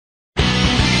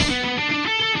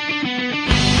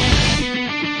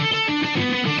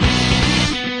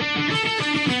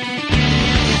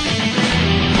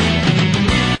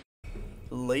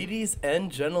Ladies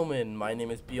and gentlemen, my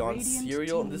name is Beyond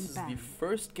Serial, and this is the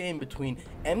first game between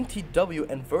mTw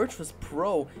and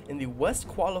Virtus.Pro in the West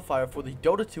Qualifier for the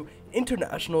Dota 2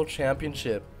 International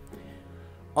Championship.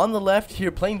 On the left here,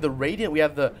 playing the Radiant, we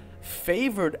have the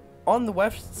favored on the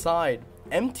west side,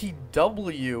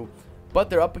 mTw, but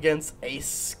they're up against a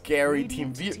scary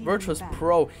team,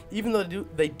 Virtus.Pro. Even though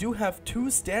they do have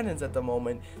two stand-ins at the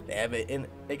moment, they have an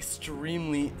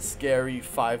extremely scary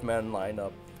 5-man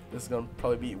lineup. This is going to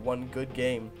probably be one good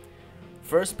game.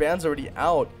 First ban's already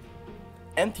out.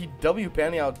 mTw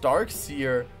banning out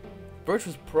Darkseer.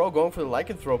 Virtus.Pro going for the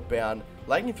Lycanthrope ban.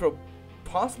 Lycanthrope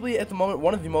possibly at the moment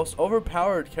one of the most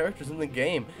overpowered characters in the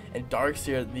game. And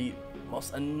Darkseer the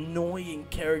most annoying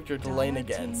character to lane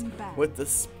against. With the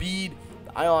speed,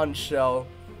 the Ion Shell.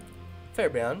 Fair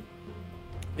ban.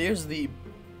 There's the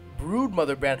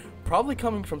Broodmother ban. Probably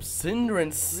coming from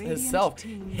Synderen himself.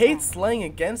 Hates slaying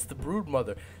against the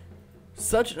Broodmother.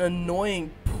 Such an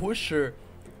annoying pusher,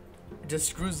 just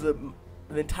screws the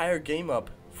entire game up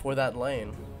for that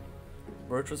lane.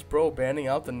 Virtus.Pro banning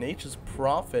out the Nature's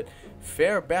Prophet.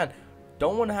 Fair ban.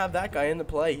 Don't want to have that guy in the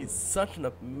play. He's such an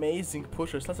amazing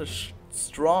pusher, such a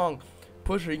strong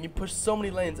pusher. He can push so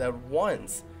many lanes at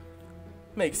once.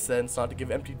 Makes sense not to give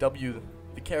mTw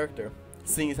the character,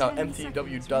 seeing as how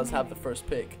mTw does have the first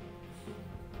pick.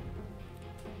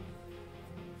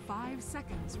 5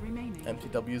 seconds remaining.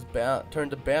 mTw's turn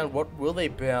to ban. What will they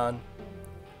ban?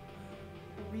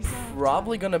 Reserve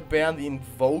Probably gonna ban the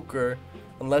Invoker,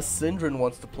 unless Synderen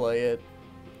wants to play it.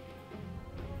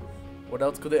 What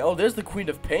else could they? Oh, there's the Queen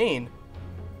of Pain.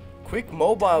 Quick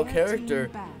mobile character.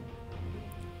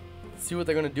 Let's see what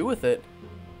they're gonna do with it.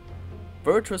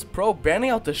 Virtus.Pro banning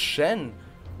out the Shen.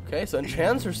 Okay, so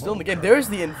Enchanter's still in the game. There's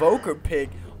the Invoker pick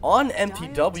on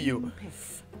mTw.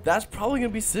 That's probably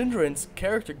going to be Synderen's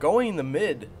character going in the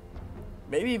mid.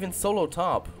 Maybe even solo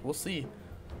top. We'll see.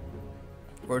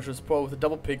 Virtus.Pro with a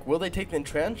double pick. Will they take the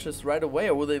Enchantress right away,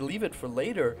 or will they leave it for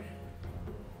later?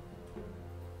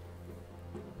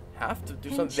 Have to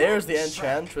do something. There's the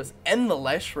Enchantress and the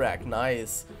Leshrac.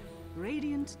 Nice.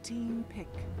 Radiant team pick.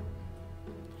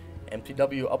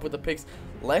 mTw up with the picks.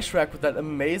 Leshrac with that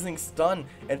amazing stun.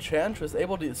 Enchantress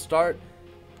able to start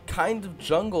kind of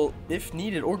jungle if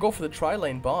needed, or go for the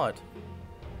tri-lane bot,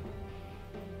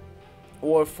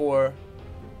 or for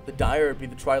the Dire be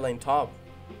the tri-lane top.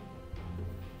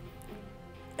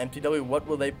 mTw, what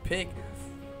will they pick?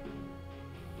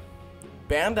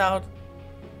 Banned out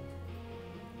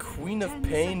Queen of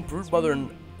Pain, Broodmother,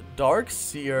 and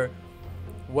Darkseer.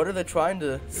 What are they trying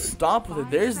to stop with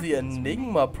it? There's the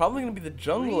Enigma, probably gonna be the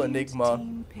jungle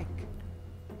Enigma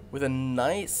with a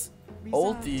nice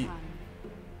ulti.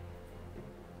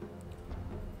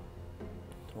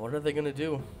 What are they gonna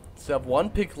do? So have one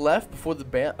pick left before the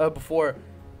before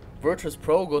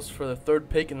Virtus.Pro goes for the third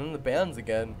pick, and then the bans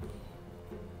again.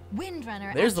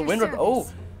 Windrunner. There's the Windrunner.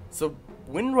 Oh, so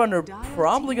Windrunner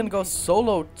probably gonna go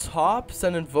solo top,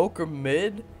 send Invoker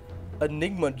mid,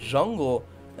 Enigma jungle.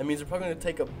 That means they're probably gonna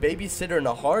take a babysitter and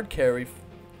a hard carry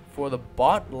for the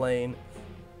bot lane.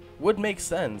 Would make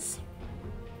sense.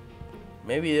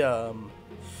 Maybe an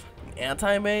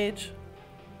anti-mage.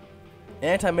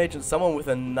 Anti-mage and someone with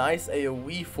a nice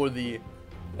AoE for the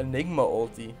Enigma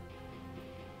ulti.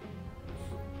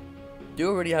 Do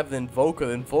already have the Invoker.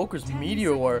 The Invoker's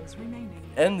Meteor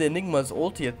and the Enigma's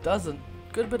ulti. It does a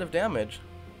good bit of damage.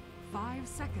 5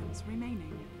 seconds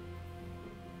remaining.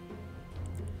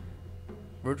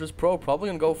 Virtus.Pro probably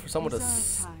gonna go for someone to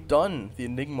stun the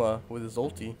Enigma with his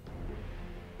ulti.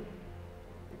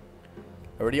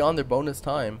 Already on their bonus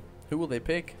time. Who will they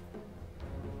pick?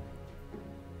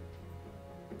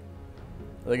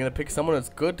 Are they going to pick someone that's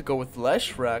good to go with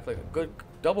Leshrac, like a good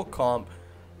double comp?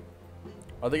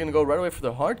 Are they going to go right away for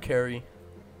the hard carry?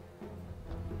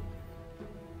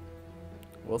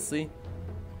 We'll see.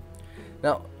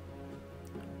 Now,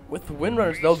 with the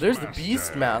Windrunners though, there's the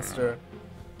Beastmaster.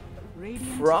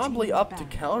 Probably up to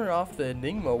counter off the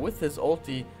Enigma with his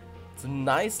ulti. It's a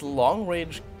nice long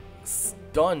range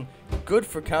stun. Good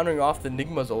for countering off the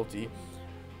Enigma's ulti.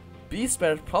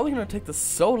 Beastmaster probably going to take the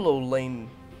solo lane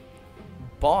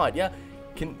bot. Yeah,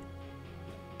 can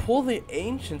pull the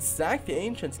Ancients, sack the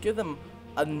Ancients, give them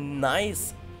a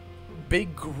nice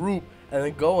big group, and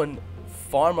then go and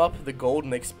farm up the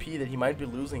golden XP that he might be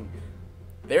losing.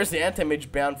 There's the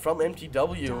anti-mage ban from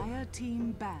mTw.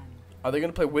 Are they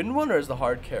going to play Windrunner as the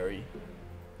hard carry?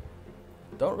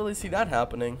 Don't really see that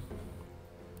happening.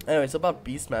 Anyway, it's about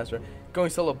Beastmaster. Going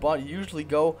solo bot, you usually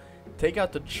go take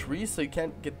out the tree so you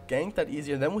can't get ganked that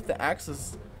easier. Then with the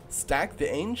axes, stack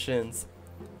the Ancients.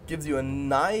 Gives you a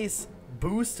nice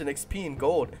boost in XP and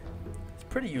gold. It's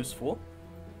pretty useful.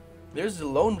 There's the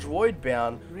lone droid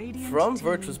ban Radiant from team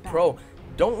Virtus.Pro. ban.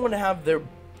 Don't want to have the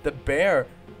bear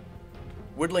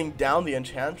whittling down the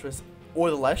Enchantress or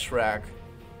the Leshrac.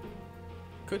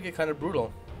 Could get kind of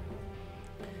brutal.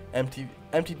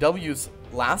 mTw's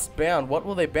last ban. What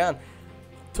will they ban?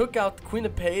 Took out the Queen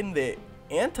of Pain and the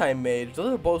Anti-Mage.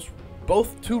 Those are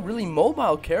both two really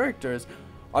mobile characters.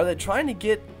 Are they trying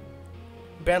to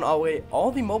ban away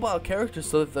all the mobile characters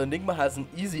so that the Enigma has an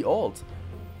easy ult?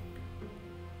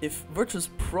 If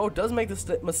Virtus.Pro does make this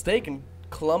mistake and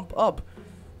clump up,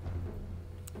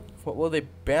 what will they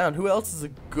ban? Who else is a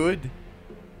good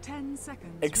 10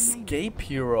 seconds escape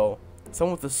hero?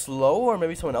 Someone with a slow, or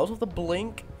maybe someone else with a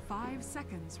blink? 5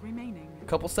 seconds remaining. A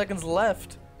couple seconds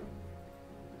left.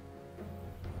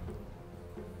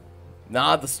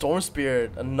 Nah, the Storm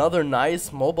Spirit, another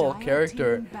nice mobile Dire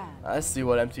character. team ban. I see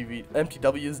what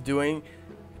mTw is doing,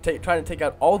 trying to take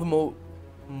out all the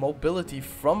mobility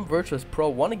from Virtus.Pro.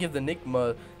 Want to give the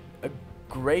Enigma a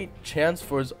great chance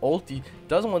for his ulti.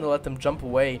 Doesn't want to let them jump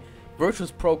away.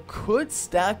 Virtus.Pro could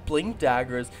stack blink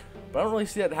daggers, but I don't really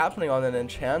see that happening on an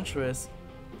Enchantress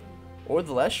or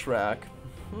the Leshrac.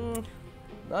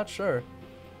 Not sure.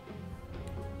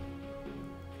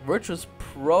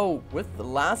 Virtus.Pro with the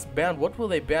last ban. What will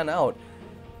they ban out?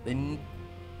 They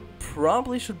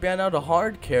probably should ban out a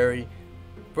hard carry.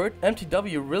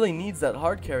 mTw really needs that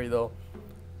hard carry though.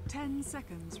 10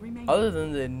 seconds remaining. Other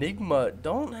than the Enigma,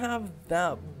 don't have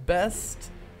that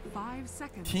best 5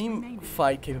 seconds team remaining.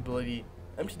 fight capability.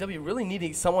 mTw really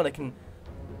needing someone that can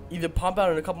either pop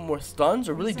out in a couple more stuns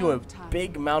or really do a Reserve time.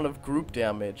 big amount of group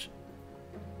damage.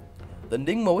 The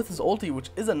Enigma with his ulti, which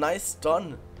is a nice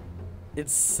stun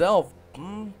itself.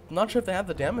 Not sure if they have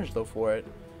the damage though for it.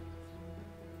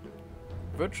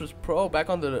 Virtus.Pro back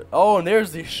on the... Oh, and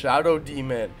there's the Shadow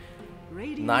Demon.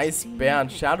 Radiant Nice team ban,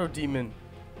 pick. Shadow Demon.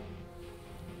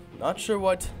 Not sure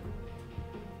what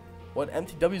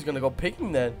mTw is gonna go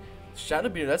picking then. Shadow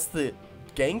Demon, that's the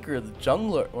ganker, the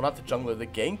jungler. Well, not the jungler, the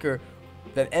ganker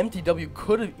that mTw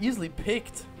could have easily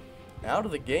picked out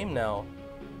of the game now.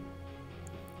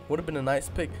 Would have been a nice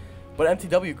pick, but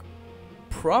mTw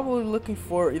probably looking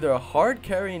for either a hard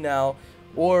carry now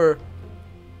or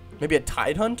maybe a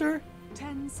Tidehunter.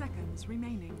 10 seconds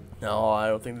remaining. No, I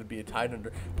don't think it'd be a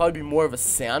Tidehunter. Probably be more of a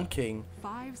Sand King.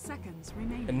 5 seconds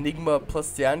remaining. Enigma plus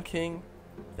Sand King,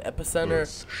 the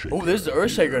Epicenter. Oh, there's the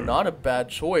Earthshaker, not a bad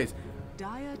choice.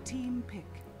 Dire team pick.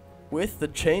 With the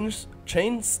chain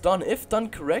stun, if done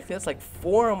correctly, that's like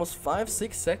 4, almost 5,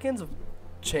 6 seconds of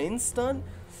chain stun.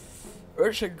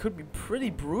 Earthshaker could be pretty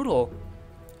brutal.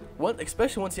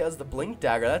 Especially once he has the blink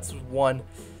dagger. That's one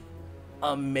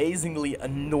amazingly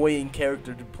annoying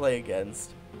character to play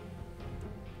against.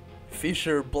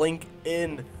 Fisher, blink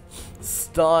in,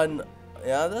 stun.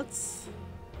 Yeah,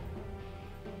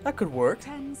 that could work.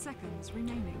 10 seconds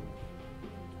remaining.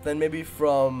 Then maybe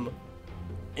from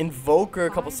Invoker, a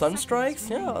couple 5 Sun seconds Strikes.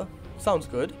 Yeah, remaining. sounds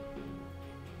good.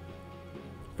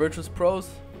 Virtus.Pro's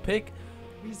pick.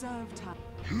 Reserve time.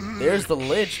 There's the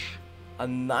Lich. A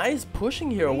nice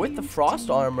pushing hero with the Radiant Frost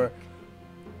team armor.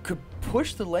 pick. Could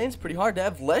push the lanes pretty hard. To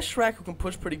have Leshrac who can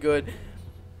push pretty good.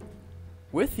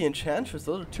 With the Enchantress,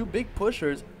 those are two big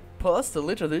pushers. Plus the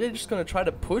Lich, they're just going to try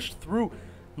to push through.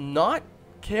 Not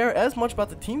care as much about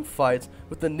the team fights.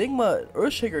 With the Enigma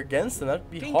Earthshaker against them, that'd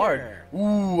be hard.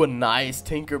 Ooh, a nice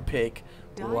Tinker pick.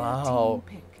 Dire Wow.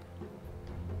 team pick.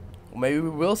 Maybe we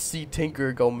will see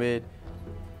Tinker go mid.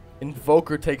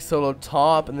 Invoker takes solo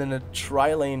top, and then a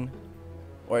tri-lane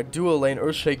or a dual lane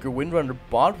Earthshaker Windrunner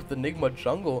bot with the Enigma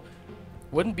jungle.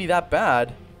 Wouldn't be that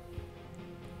bad.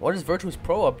 What is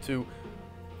Virtus.Pro up to?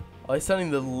 Are they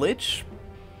sending the Lich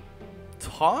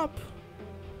top?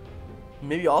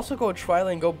 Maybe also go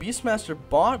tri-lane, go Beastmaster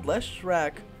bot,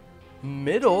 Leshrac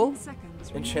middle, 10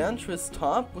 seconds remaining. Enchantress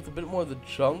top with a bit more of the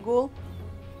jungle.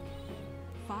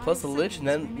 5 Plus the Lich, and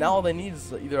then seconds now all they remaining. need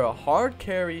is either a hard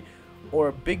carry or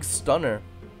a big stunner.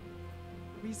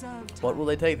 Reserve time. What will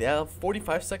they take? They have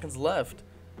 45 seconds left.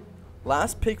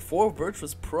 Last pick for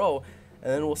Virtus.Pro,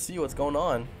 and then we'll see what's going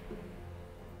on.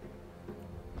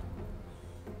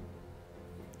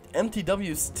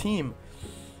 mTw's team,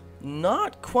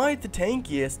 not quite the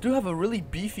tankiest. Do have a really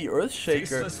beefy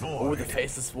Earthshaker. Oh, the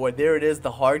Faceless Void. There it is,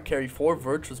 the hard carry for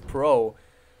Virtus.Pro.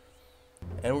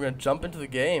 And we're going to jump into the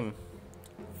game.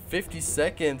 50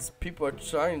 seconds. People are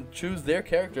trying to choose their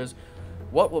characters.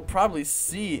 What we'll probably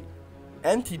see,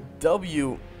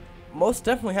 mTw most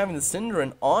definitely having the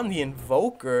Synderen on the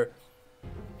Invoker.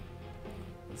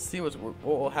 Let's see what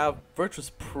we'll have.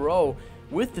 Virtus.Pro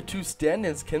with the two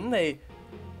stand-ins. Can they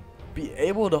be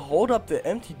able to hold up the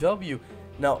mTw?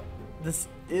 Now, this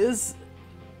is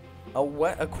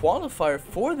a qualifier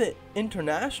for the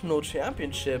international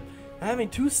championship, having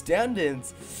 2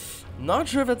 stand-ins. Not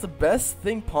sure if that's the best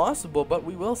thing possible, but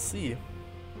we will see.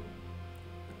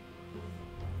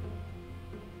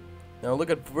 Now look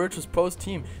at Virtus.Pro's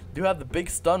team. Do have the big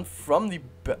stun from the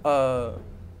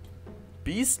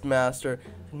Beastmaster.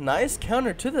 Nice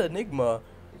counter to the Enigma.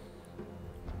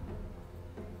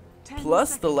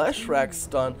 Plus the Leshrac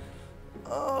stun.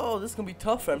 Oh, this is going to be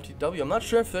tough for mTw. I'm not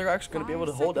sure if they're actually going to be able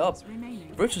to hold up.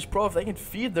 Virtus.Pro, if they can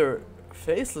feed their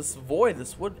Faceless Void,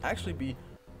 this would actually be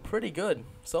pretty good.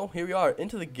 So here we are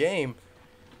into the game,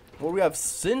 where we have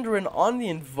Synderen on the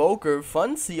Invoker,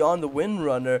 Funcy on the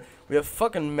Windrunner. We have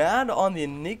fucking Mad on the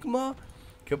Enigma.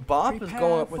 Kebab is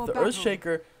going up with the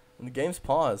Earthshaker, and the game's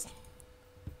paused.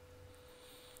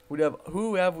 We have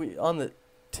who have we on the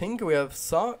Tinker? We have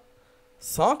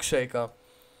Sockshaker.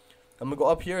 I'm gonna go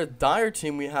up here. Dire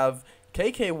team. We have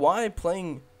KKY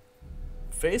playing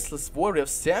Faceless Void. We have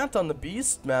Santa on the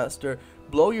Beastmaster.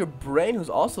 Blow Your Brain, who's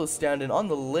also standing on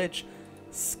the Lich.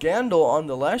 Scandal on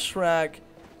the Leshrac.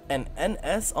 And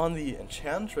NS on the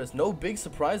Enchantress. No big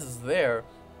surprises there.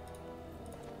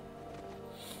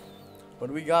 What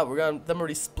do we got? We got them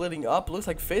already splitting up. Looks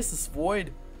like Faceless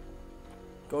Void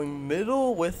going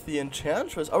middle with the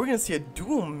Enchantress. Are we going to see a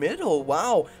dual middle?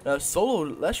 Wow. And a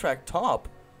solo Leshrac top.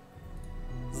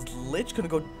 Is Lich going to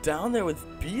go down there with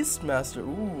Beastmaster?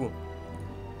 Ooh.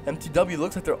 mTw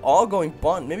looks like they're all going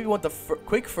bot. Maybe we want the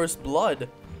quick first blood.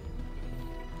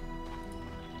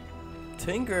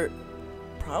 Tinker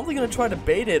probably going to try to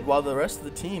bait it while the rest of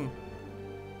the team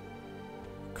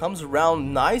comes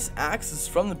around. Nice axes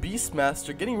from the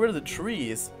Beastmaster, getting rid of the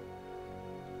trees.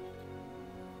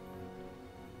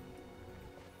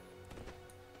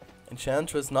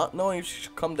 Enchantress not knowing if she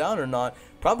should come down or not.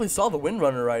 Probably saw the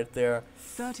Windrunner right there.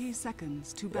 30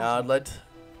 seconds to battle. Yeah, I'd let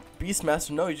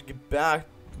Beastmaster know he should get back,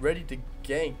 ready to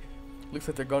gank. Looks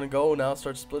like they're going to go now,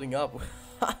 start splitting up.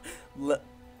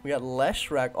 We got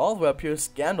Leshrac all the way up here.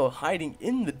 Scandal hiding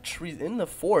in the trees, in the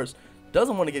forest.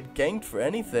 Doesn't want to get ganked for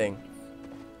anything.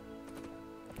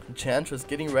 Enchantress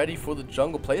getting ready for the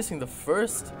jungle, placing the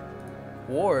first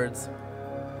wards.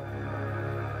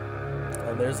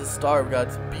 And there's a start. We got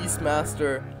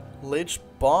Beastmaster, Lich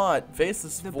bot,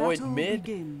 Faceless Void mid,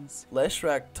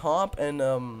 Leshrac top,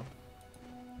 and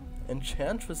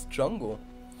Enchantress jungle.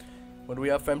 What do we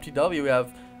have for mTw? We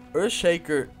have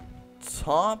Earthshaker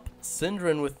top,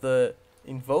 Synderen with the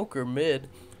Invoker mid.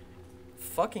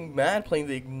 Fucking Mad playing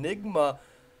the Enigma.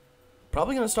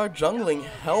 Probably gonna start jungling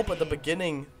help at the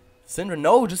beginning. Synderen,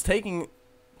 no, just taking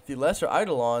the lesser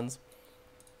Eidolons.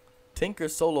 Tinker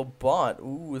solo bot.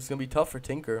 Ooh, it's gonna be tough for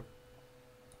Tinker.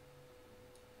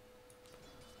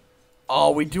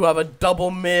 Oh, we do have a double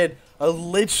mid. A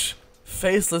Lich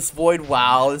Faceless Void.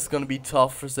 Wow, this is gonna be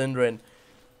tough for Synderen.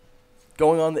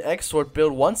 Going on the Exort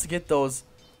build. Wants to get those.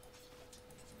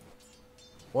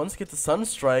 Wants to get the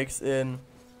Sunstrikes in.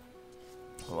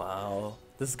 Wow.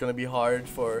 This is gonna be hard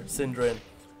for Synderen.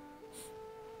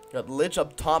 Got Lich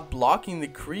up top blocking the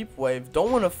creep wave.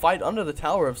 Don't want to fight under the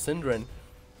tower of Synderen.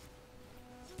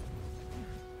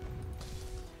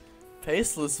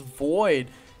 Faceless Void.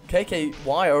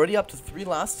 KKY already up to 3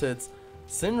 last hits.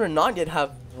 Synderen not yet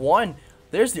have 1.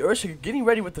 There's the Earthshaker getting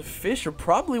ready with the Fisher.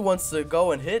 Probably wants to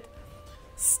go and hit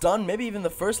stun, maybe even the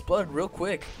first blood real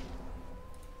quick.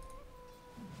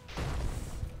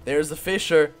 There's the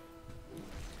Fisher.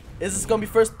 Is this gonna be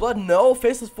first blood? No.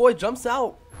 Faceless Void jumps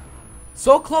out.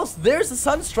 So close. There's the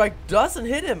Sunstrike. Doesn't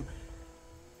hit him.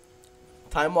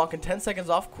 Time walking 10 seconds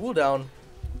off cooldown.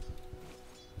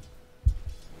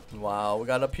 Wow, we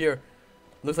got up here.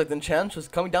 Looks like the Enchantress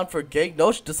coming down for a gank.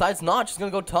 No, she decides not. She's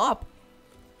gonna go top.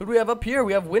 Who do we have up here?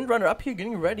 We have Windrunner up here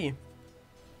getting ready.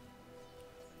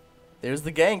 There's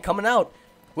the gank coming out.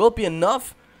 Will it be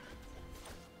enough?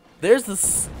 There's the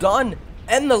stun.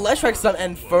 And the Leshrac stun.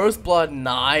 And first blood.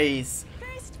 Nice.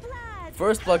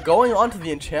 First blood going on to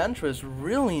the Enchantress.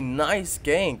 Really nice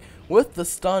gank. With the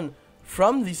stun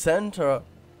from the center.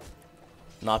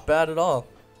 Not bad at all.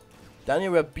 Down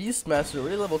here we have Beastmaster,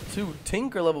 already level 2.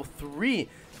 Tinker level 3.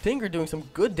 Tinker doing some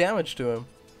good damage to him.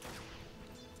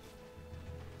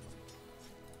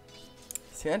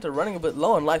 Santa running a bit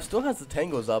low on life. Still has the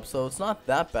tangos up, so it's not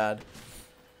that bad.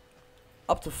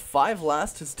 Up to 5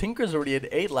 last hits. Tinker's already at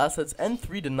 8 last hits and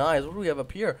 3 denies. What do we have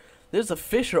up here? There's a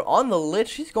Fisher on the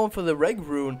Lich. He's going for the Reg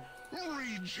Rune.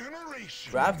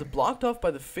 Grabs it, blocked off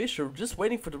by the Fisher. Just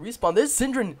waiting for the respawn. There's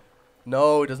Synderen.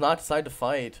 No, he does not decide to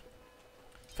fight.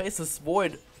 Faceless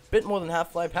Void, bit more than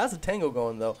half life. Has a tango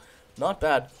going though. Not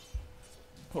bad.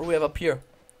 What do we have up here?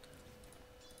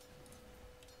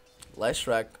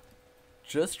 Leshrac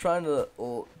just trying to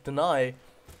deny.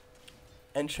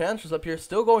 Enchantress up here,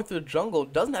 still going through the jungle.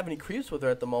 Doesn't have any creeps with her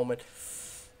at the moment.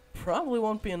 Probably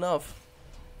won't be enough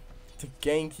to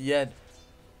gank yet.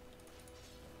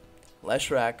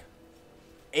 Leshrac.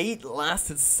 8 last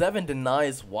hits, 7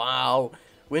 denies. Wow.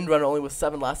 Windrunner only with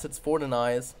 7 last hits, 4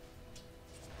 denies.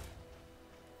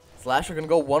 Slasher gonna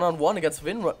go one-on-one against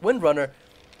Windrunner.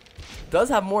 Does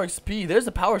have more XP. There's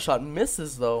a power shot.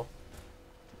 Misses though.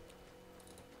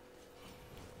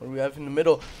 What do we have in the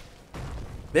middle?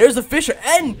 There's the Fisher.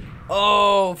 And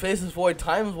oh, Faces Void.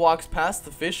 Times walks past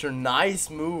the Fisher. Nice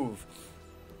move.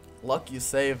 Lucky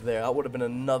save there. That would have been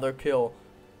another kill.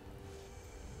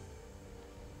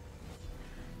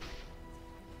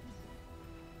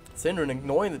 Synderen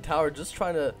ignoring the tower. Just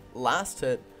trying to last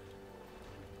hit.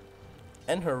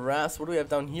 And harass. What do we have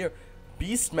down here?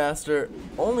 Beastmaster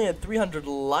only at 300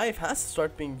 life. Has to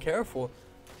start being careful.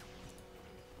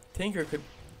 Tinker could,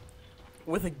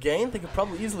 with a gain, they could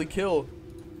probably easily kill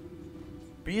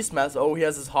Beastmaster. Oh, he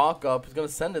has his hawk up. He's gonna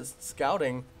send his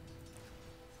scouting.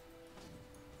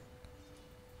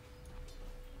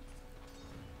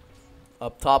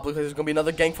 Up top, looks like there's gonna be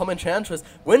another gank from Enchantress.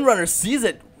 Windrunner sees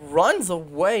it, runs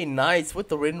away. Nice with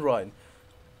the Windrun.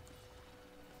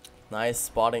 Nice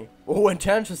spotting. Oh,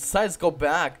 Enchantress decides to go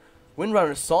back.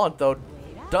 Windrunner saw it though.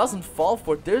 Doesn't fall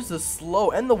for it. There's the slow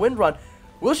and the Windrun.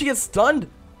 Will she get stunned?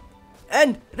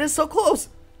 And it is so close.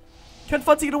 Can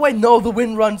Futzy get away? No, the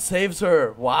Windrun saves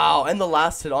her. Wow. And the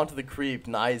last hit onto the creep.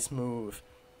 Nice move.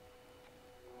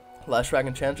 Leshrac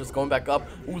Enchantress going back up.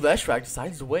 Ooh, Leshrac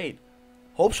decides to wait.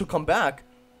 Hope she'll come back.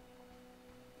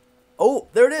 Oh,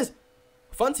 there it is.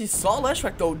 Futzy saw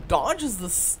Leshrac though. Dodges the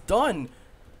stun.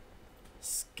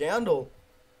 Scandal.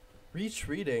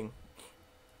 Retreating.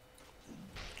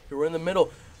 Here we're in the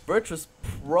middle.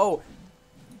 Virtus.Pro.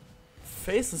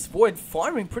 Faceless Void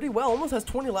farming pretty well. Almost has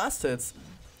 20 last hits.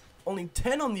 Only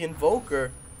 10 on the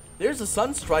Invoker. There's a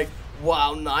Sunstrike.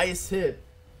 Wow, nice hit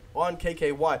on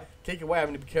KKY. KKY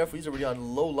having to be careful. He's already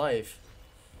on low life.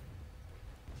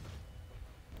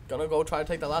 Gonna go try to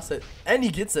take that last hit. And he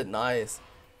gets it. Nice.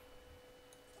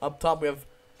 Up top we have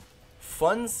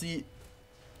Funzy.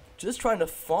 Just trying to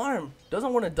farm.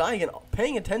 Doesn't want to die again.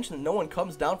 Paying attention that no one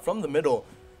comes down from the middle.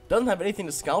 Doesn't have anything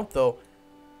to scout though.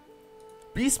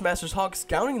 Beastmaster's Hawk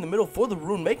scouting in the middle for the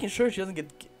rune, making sure he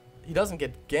doesn't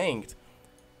get ganked.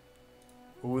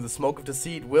 Ooh, the Smoke of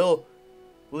Deceit. Will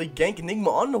he gank Enigma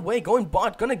on the way? Going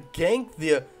bot, gonna gank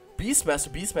the Beastmaster.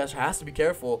 Beastmaster has to be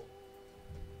careful.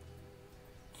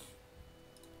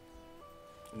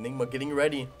 Enigma getting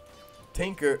ready.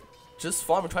 Tinker just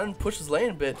farming, trying to push his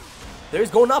lane a bit.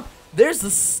 There's going up. There's the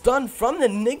stun from the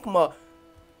Enigma.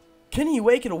 Can he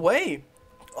wake it away?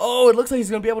 Oh, it looks like he's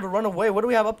gonna be able to run away. What do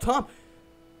we have up top?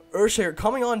 Earthshaker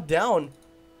coming on down.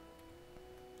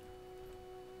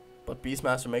 But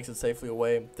Beastmaster makes it safely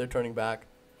away. They're turning back.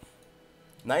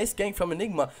 Nice gank from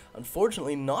Enigma.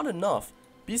 Unfortunately, not enough.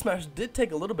 Beastmaster did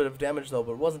take a little bit of damage though,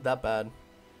 but it wasn't that bad.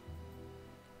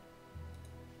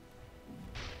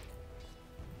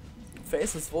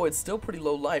 Faceless Void still pretty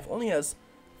low life. Only has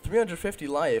 350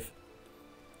 life.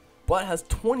 But has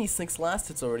 26 last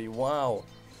hits already. Wow.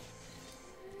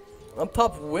 Up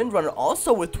top, Windrunner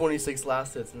also with 26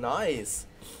 last hits. Nice.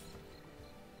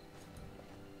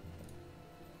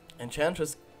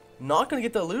 Enchantress not going to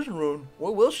get the illusion rune.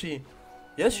 What will she?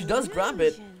 Yes, she does grab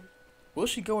it. Will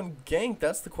she go and gank?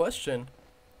 That's the question.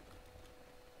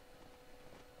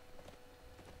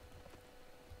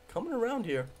 Coming around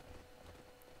here.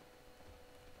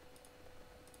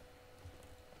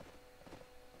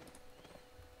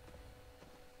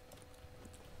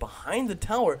 Behind the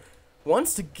tower.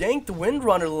 Wants to gank the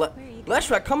Windrunner.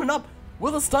 Leshrac coming up.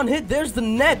 Will the stun hit? There's the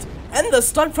net. And the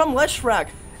stun from Leshrac.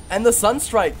 And the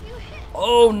Sunstrike.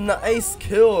 Oh, nice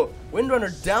kill.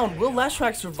 Windrunner down. Will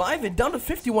Leshrac survive it? Down to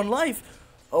 51 life.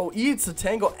 Oh, eats a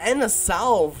tango and a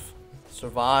salve.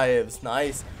 Survives.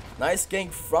 Nice. Nice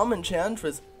gank from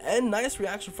Enchantress. And nice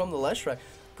reaction from the Leshrac.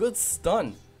 Good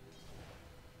stun.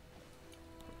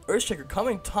 Earthshaker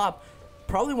coming top.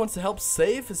 Probably wants to help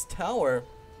save his tower.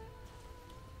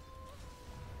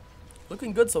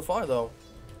 Looking good so far, though.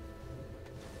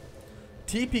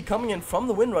 TP coming in from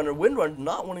the Windrunner. Windrunner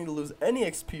not wanting to lose any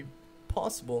XP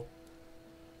possible.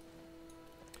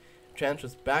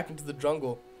 Enchantress back into the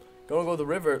jungle. Gonna go to the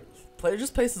river. Player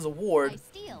just places a ward.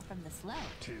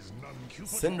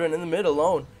 Synderen in the mid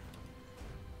alone.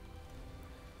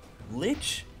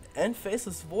 Lich and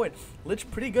Faceless Void. Lich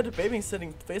pretty good at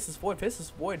babysitting Faceless Void.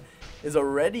 Faceless Void is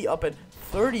already up at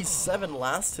 37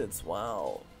 last hits.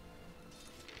 Wow.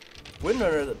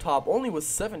 Windrunner at the top only with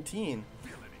 17.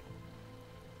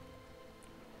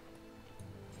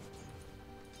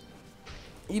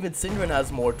 Even Syndrome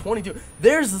has more. 22.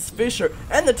 There's this Fisher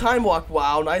and the time walk.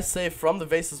 Wow, nice save from the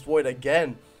Vases Void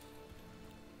again.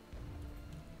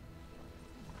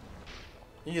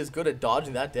 He is good at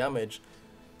dodging that damage.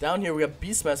 Down here we have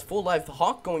Beastmaster full life. The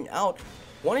Hawk going out,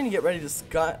 wanting to get ready to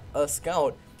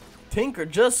scout. Tinker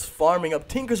just farming up.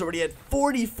 Tinker's already at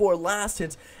 44 last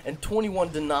hits and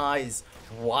 21 denies.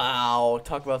 Wow,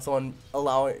 talk about someone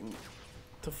allowing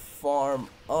to farm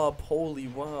up. Holy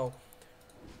wow.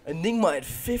 Enigma at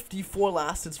 54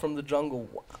 last hits from the jungle.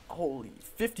 Wow. Holy,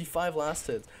 55 last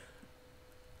hits.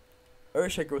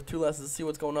 Earthshaker with 2 last hits. Let's see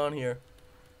what's going on here.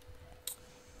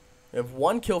 We have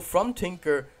 1 kill from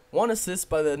Tinker, 1 assist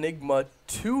by the Enigma,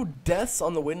 2 deaths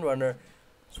on the Windrunner.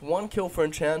 It's 1 kill for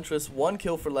Enchantress, 1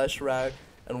 kill for Leshrac,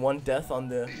 and 1 death on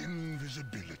the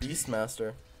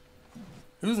Beastmaster.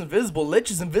 Who's invisible? Lich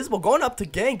is invisible, going up to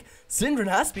gank. Syndron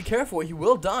has to be careful, he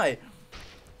will die.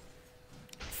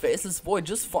 Faceless Void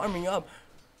just farming up.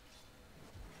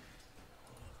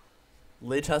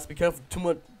 Lich has to be careful,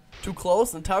 too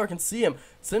close, and the tower can see him.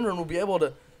 Syndron will be able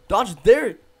to dodge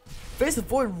there. Faceless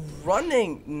Void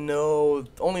running. No,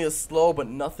 only a slow, but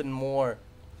nothing more.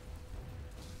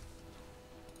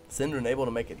 Syndron able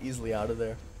to make it easily out of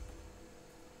there.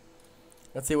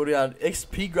 Let's see what we got.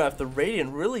 XP graph. The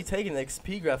Radiant really taking the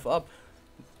XP graph up,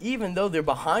 even though they're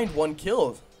behind 1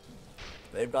 kill.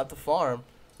 They've got the farm.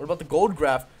 What about the gold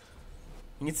graph?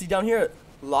 You can see down here,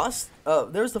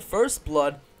 there's the first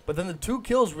blood, but then the 2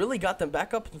 kills really got them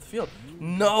back up in the field.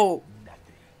 No.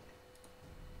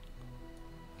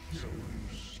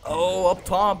 Oh, up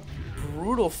top,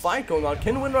 brutal fight going on.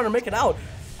 Can Windrunner make it out?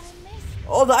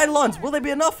 Oh, the Eidolons, will they be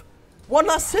enough? 1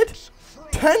 last hit,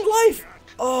 10 life.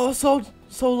 Oh,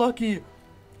 so lucky.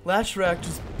 Leshrac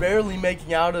just barely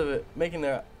making out of it, making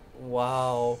their,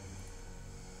 wow.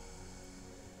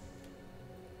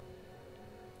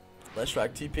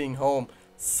 Leshrac TPing home,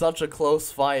 such a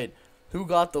close fight. Who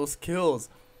got those kills?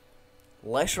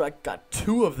 Leshrac got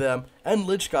 2 of them, and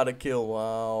Lich got a kill,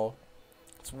 wow.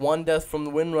 It's 1 death from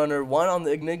the Windrunner, 1 on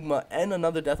the Enigma, and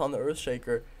another death on the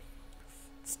Earthshaker.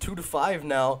 It's 2-5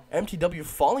 now. mTw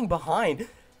falling behind.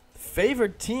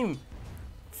 Favorite team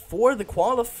for the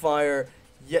qualifier,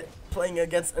 yet playing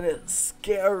against a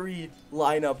scary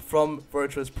lineup from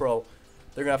Virtus.Pro.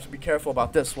 They're going to have to be careful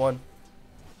about this one.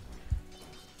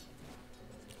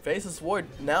 Faceless Void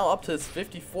now up to his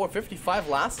 54, 55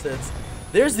 last hits.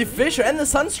 There's the Fisher and the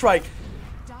Sunstrike.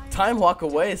 Time walk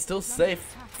away, still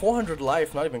safe. 400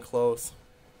 life, not even close.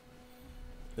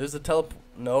 There's a teleport.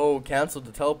 No, canceled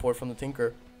the teleport from the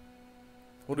Tinker.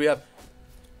 What do we have?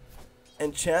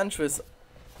 Enchantress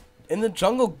in the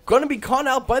jungle, gonna be caught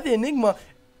out by the Enigma.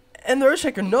 And the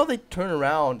Earthshaker, no, they turn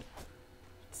around.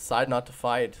 Decide not to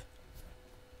fight.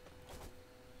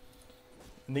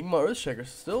 Enigma Earthshaker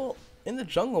still in the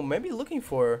jungle, maybe looking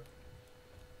for her.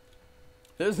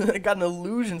 There's got an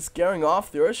illusion scaring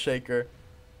off the Earthshaker.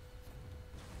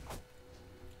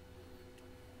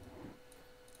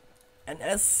 And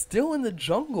S still in the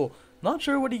jungle. Not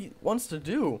sure what he wants to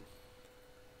do.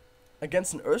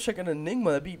 Against an Earthshaker and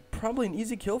Enigma, that'd be probably an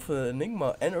easy kill for the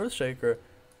Enigma and Earthshaker.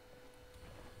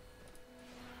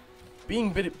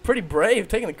 Being pretty brave,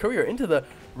 taking the courier into the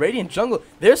Radiant jungle.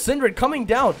 There's Syndred coming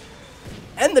down.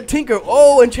 And the Tinker.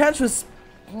 Oh, Enchantress.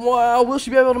 Wow, will she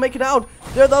be able to make it out?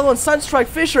 There's the other one, Sunstrike,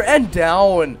 Fisher, and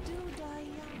down.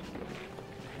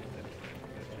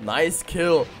 Nice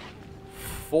kill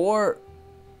for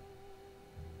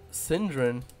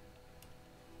Syndron.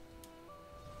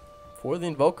 For the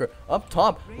Invoker. Up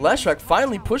top, Leshrac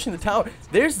finally pushing the tower.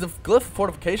 There's the Glyph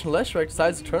Fortification. Leshrac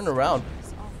decides to turn around.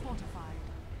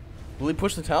 Will he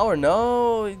push the tower?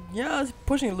 No. Yeah, he's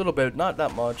pushing a little bit. Not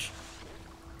that much.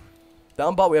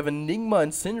 Down bot, we have Enigma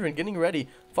and Syndron getting ready.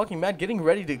 Fucking mad, getting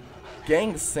ready to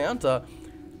gang Santa.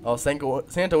 Oh,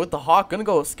 Santa with the Hawk. Gonna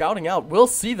go scouting out. We'll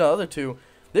see the other 2.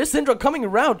 There's Syndron coming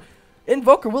around.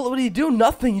 Invoker, what do you do?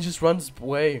 Nothing. He just runs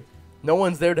away. No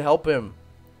one's there to help him.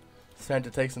 Santa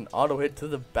takes an auto hit to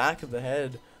the back of the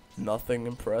head. Nothing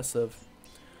impressive.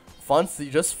 Fancy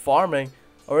just farming.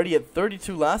 Already at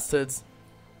 32 last hits.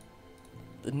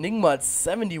 Enigma at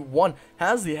 71.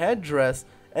 Has the headdress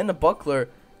and the buckler.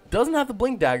 Doesn't have the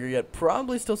blink dagger yet.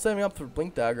 Probably still saving up for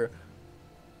blink dagger.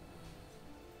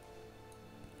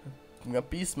 We got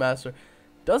Beastmaster.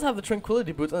 Does have the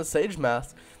Tranquility boots and the Sage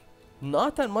Mask.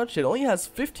 Not that much yet. Only has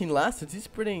 15 last hits. He's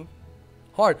pretty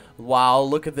hard. Wow,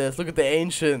 look at this. Look at the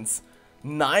Ancients.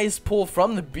 Nice pull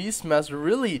from the Beastmaster.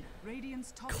 Really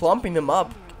clumping them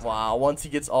up. Wow, once he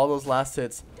gets all those last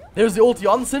hits. There's the ulti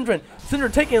on the Syndron.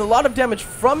 Syndron taking a lot of damage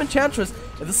from Enchantress.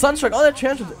 And the Sunstrike on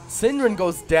Enchantress. Syndron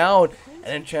goes down.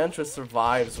 And Enchantress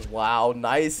survives. Wow,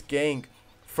 nice gank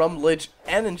from Lich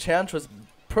and Enchantress.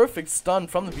 Perfect stun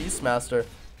from the Beastmaster.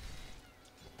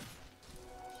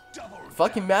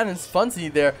 Fucking Madden's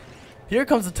Funzy there. Here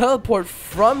comes the teleport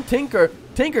from Tinker.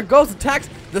 Tinker goes, attacks.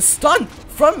 The stun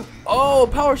from... Oh,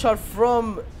 power shot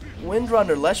from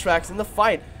Windrunner. Leshrax in the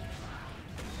fight.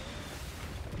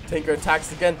 Tinker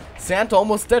attacks again. Santa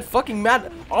almost dead. Fucking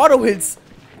Mad auto hits.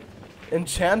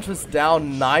 Enchantress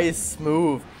down. Nice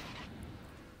move.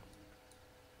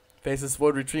 Faces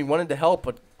Void retreating. Wanted to help,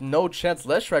 but no chance.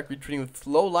 Leshrax retreating with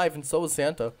low life, and so is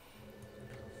Santa.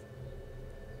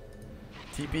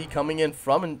 TP coming in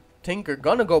from Tinker.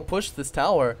 Gonna go push this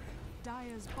tower.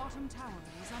 Dire's bottom tower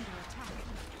is under attack.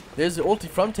 There's the ulti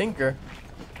from Tinker.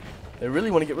 They really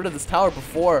want to get rid of this tower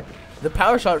before the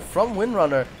power shot from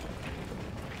Windrunner.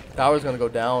 Tower's gonna go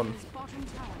down. Bottom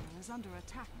tower is under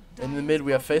attack. In the mid,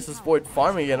 we have Faceless Void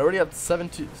farming again. Already up to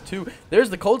 7-2.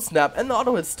 There's the cold snap and the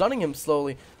auto hit stunning him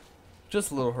slowly.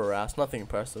 Just a little harassed. Nothing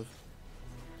impressive.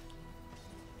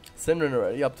 Simran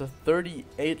already up to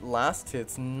 38 last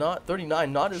hits. Not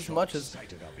 39. Not as much as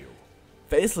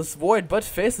Faceless Void. But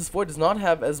Faceless Void does not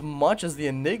have as much as the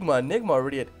Enigma. Enigma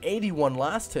already at 81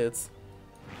 last hits.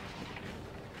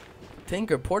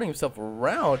 Tinker porting himself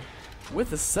around with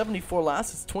the 74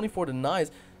 last hits. 24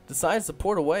 denies. Decides to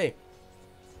port away.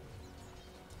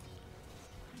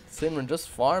 Simran just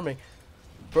farming.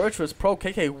 Virtus.Pro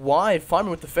KK wide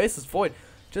farming with the Faceless Void.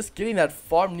 Just getting that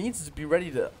farm, needs to be ready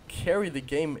to carry the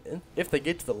game if they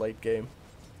get to the late game.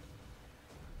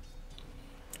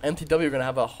 mTw are going to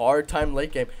have a hard time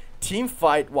late game. Team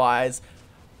fight wise,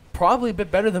 probably a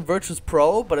bit better than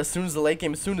Virtus.Pro, but as soon as the late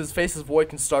game, as soon as Faceless Void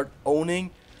can start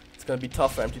owning, it's going to be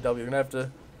tough for mTw. You're going to have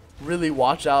to really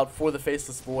watch out for the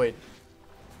Faceless Void.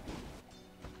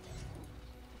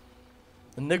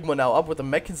 Enigma now up with the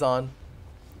Mechazon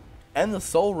and the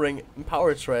Soul Ring and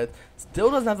Power Tread.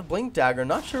 Still doesn't have the Blink Dagger.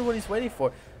 Not sure what he's waiting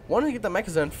for. Wanted to get the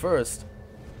Mechazon first.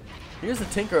 Here's the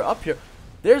Tinker up here.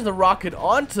 There's the rocket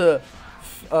onto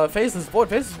Faceless Void.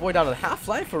 Faceless Void down to half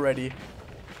life already.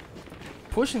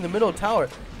 Pushing the middle tower.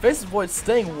 Faceless Void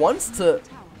staying wants to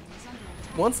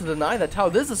deny that tower.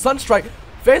 This is a Sunstrike.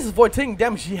 Faceless Void taking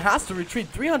damage. He has to retreat.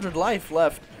 300 life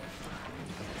left.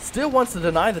 Still wants to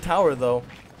deny the tower though.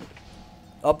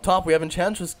 Up top, we have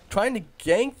Enchantress trying to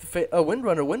gank the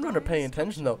Windrunner. Windrunner paying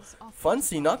attention, though.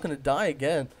 Funcy not going to die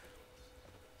again.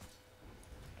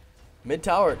 Mid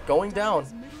tower going down.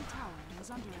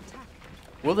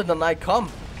 Will the deny come?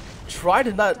 Try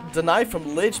to not deny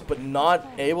from Lich, but not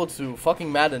able to.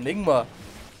 Fucking Mad Enigma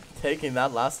taking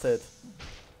that last hit.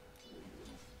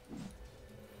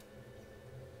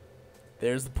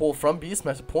 There's the pull from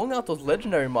Beastmaster, pulling out those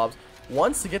legendary mobs.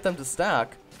 Wants to get them to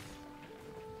stack.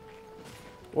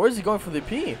 Or is he going for the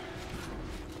P?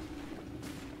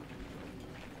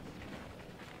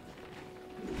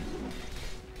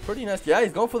 Pretty nice. Yeah,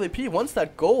 he's going for the P. Wants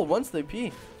that gold. Wants the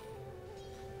P.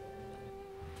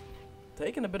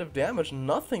 Taking a bit of damage.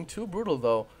 Nothing too brutal,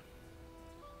 though.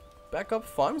 Back up.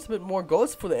 Farms a bit more.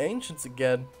 Goes for the Ancients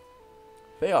again.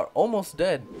 They are almost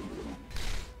dead.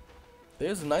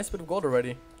 There's a nice bit of gold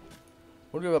already.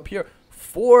 What do we have up here?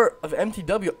 4 of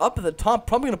mTw up at the top.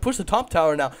 Probably going to push the top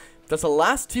tower now. That's the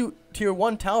last tier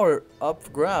 1 tower up for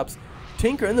grabs.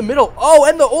 Tinker in the middle. Oh,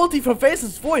 and the ulti from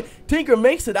Faceless Void. Tinker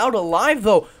makes it out alive,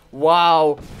 though.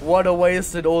 Wow, what a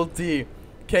wasted ulti.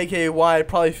 KKY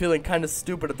probably feeling kind of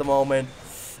stupid at the moment.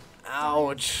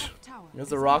 Ouch.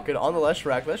 There's a rocket on the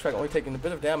Leshrac. Leshrac only taking a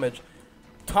bit of damage.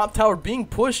 Top tower being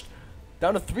pushed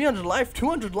down to 300 life,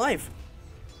 200 life.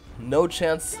 No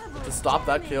chance to stop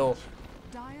that kill.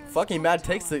 Fucking Mad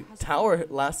takes the tower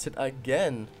last hit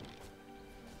again.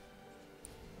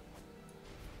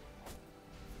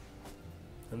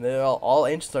 And they're all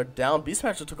Ancients are down.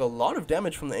 Beastmaster took a lot of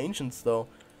damage from the Ancients, though.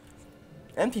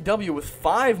 mTw with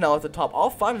 5 now at the top. All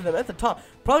 5 of them at the top.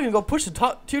 Probably going to go push the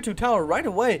top tier 2 tower right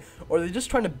away. Or they're just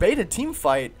trying to bait a team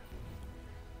fight.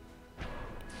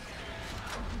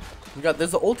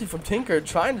 There's the ulti from Tinker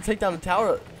trying to take down the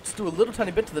tower. Just do a little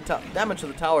tiny bit to the damage to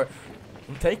the tower.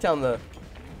 And take down the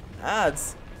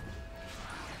ads.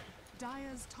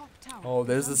 Oh,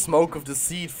 there's the Smoke of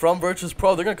Deceit from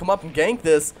Virtus.Pro. They're going to come up and gank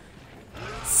this.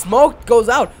 Smoke goes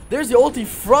out. There's the ulti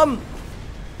from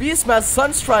Beastmaster.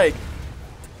 Sunstrike.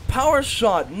 Power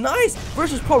shot. Nice.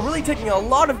 Virtus.Pro really taking a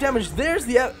lot of damage. There's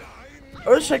the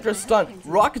Earthshaker stun.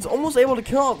 Rocket's almost able to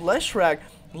kill out Leshrac.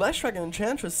 Leshrac and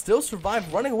Enchantress still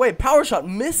survive, running away. Power shot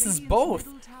misses both.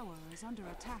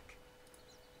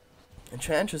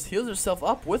 Enchantress heals herself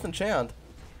up with Enchant.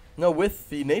 No, with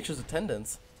the Nature's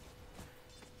Attendants.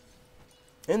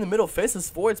 In the middle, Faceless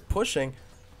Void's pushing,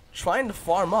 trying to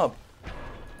farm up.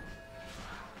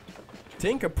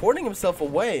 Tinker porting himself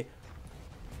away.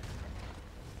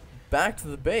 back to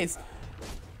the base.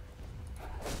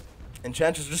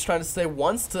 Enchantress just trying to stay,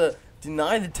 wants to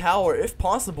deny the tower if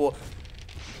possible.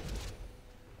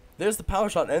 There's the power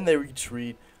shot, and they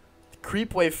retreat. The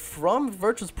creep wave from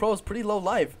Virtus.Pro is pretty low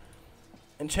life.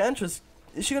 Enchantress,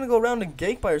 is she going to go around and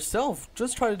gank by herself?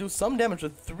 Just try to do some damage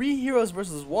with 3 heroes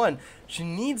versus 1. She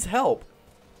needs help.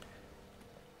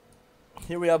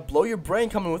 Here we have Blow Your Brain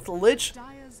coming with the Lich.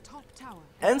 Dire's top tower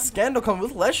And Scandal coming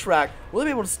with Leshrac. Will they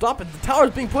be able to stop it? The tower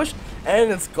is being pushed,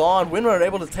 and it's gone. Windrunner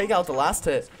able to take out the last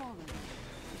hit. fallen.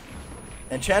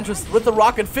 Enchantress with the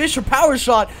Rocket Fisher power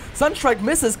shot. Sunstrike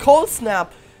misses. Cold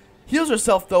Snap heals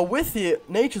herself though with the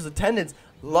Nature's Attendants.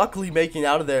 Luckily making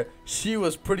out of there. She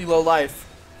was pretty low life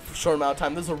for a short amount of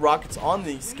time. There's the Rockets on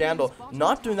the Scandal.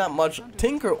 Not doing that much.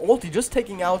 Tinker ulti just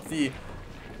taking out the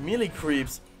melee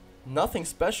creeps. Nothing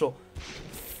special.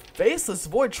 Faceless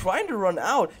Void trying to run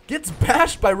out. Gets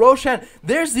bashed by Roshan.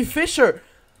 There's the Fisher.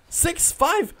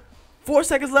 6-5. 4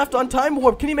 seconds left on Time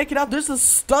Warp. Can he make it out? There's a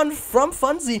stun from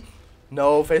Funzy.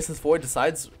 No, Faceless Void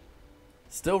decides.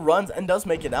 Still runs and does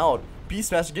make it out.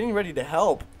 Beastmaster getting ready to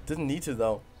help. Didn't need to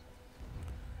though.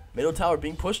 Middle tower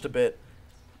being pushed a bit.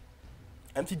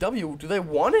 mTw, do they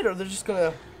want it or they're just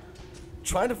gonna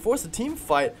try to force a team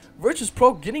fight?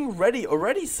 Virtus.Pro getting ready,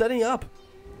 already setting up.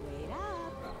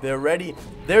 They're ready.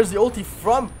 There's the ulti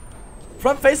from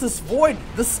Faceless Void.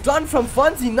 The stun from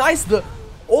Funzy. Nice. The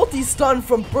ulti stun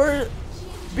from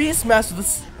Beastmaster. The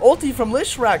ulti from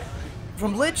Leshrac.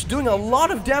 From Lich doing a lot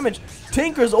of damage.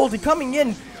 Tinker's ulti coming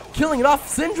in. Killing it off.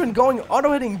 Syndrome going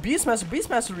auto-hitting Beastmaster.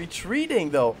 Beastmaster retreating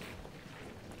though.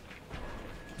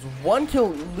 One kill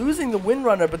losing the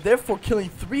Windrunner, but therefore killing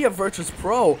 3 of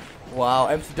Virtus.Pro. Wow,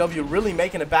 mTw really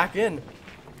making it back in.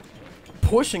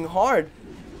 Pushing hard.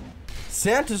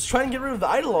 Santa's trying to get rid of the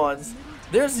Eidolons.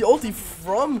 There's the ulti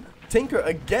from Tinker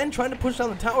again, trying to push down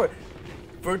the tower.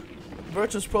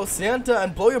 Virtus.Pro, Santa,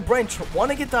 and Blow Your Brain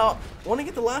want to get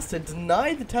the last hit,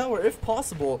 deny the tower if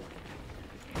possible.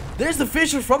 There's the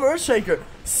Fisher from Earthshaker,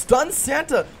 stuns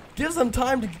Santa, gives them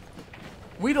time to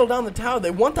wheedle down the tower.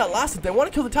 They want that last hit. They want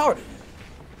to kill the tower.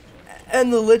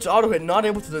 And the Lich auto hit, not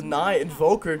able to deny.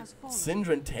 Invoker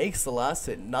Syndrome takes the last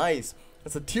hit. Nice.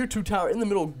 That's a tier 2 tower in the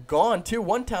middle gone. Tier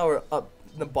 1 tower up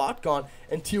in the bot gone.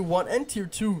 And tier 1 and tier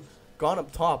 2 gone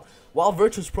up top. While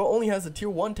Virtus.Pro only has a tier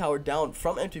 1 tower down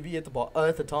from mTw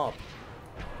at the top.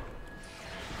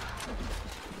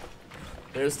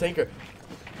 There's Tinker.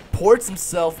 Ports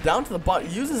himself down to the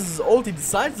bot. Uses his ulti.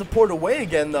 Decides to port away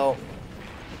again though.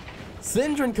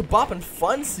 Syndrome, Kabop, and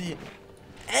Funcy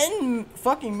and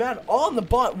fucking Mad all on the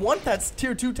bot want that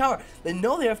tier 2 tower. They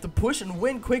know they have to push and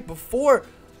win quick before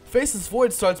Faceless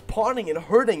Void starts pawning and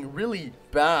hurting really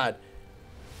bad.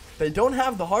 They don't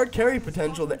have the hard carry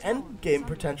potential, the end game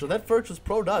potential that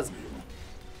Virtus.Pro does.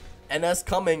 NS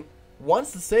coming,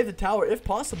 wants to save the tower if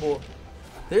possible.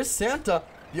 There's Santa,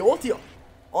 the ulti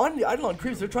on the Eidolon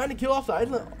creeps. They're trying to kill off the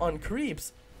Eidolon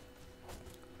creeps.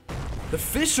 The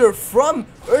Fisher from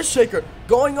Earthshaker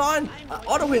going on.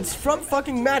 Auto hits from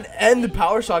fucking Mad, and the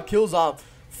power shot kills off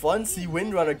Funcy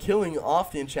Windrunner, killing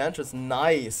off the Enchantress.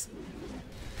 Nice.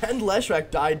 And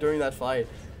Leshrac died during that fight.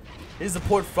 Here's the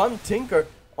port from Tinker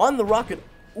on the Rocket.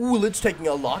 Ooh, Lich taking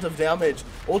a lot of damage.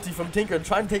 Ulti from Tinker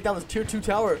trying to take down this tier 2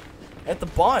 tower at the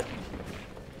bot.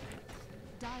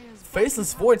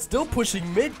 Faceless Void still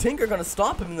pushing mid. Tinker gonna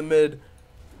stop him in the mid.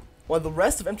 While the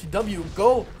rest of mTw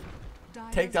go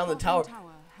take down the tower.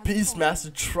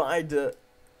 Beastmaster tried to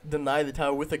deny the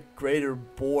tower with a greater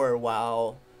bore.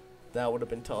 Wow. That would have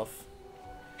been tough.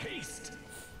 Haste.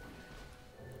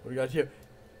 What do we got here?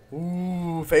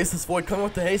 Ooh, Faceless Void coming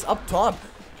with the haste up top.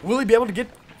 Will he be able to get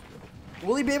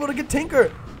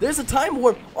Tinker? There's a time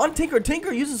warp on Tinker.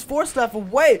 Tinker uses Force Staff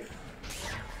away.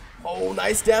 Oh,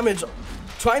 nice damage.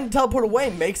 Trying to teleport away,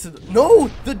 makes it.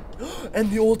 No! And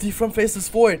the ulti from Faceless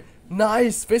Void.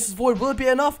 Nice. Faceless Void, will it be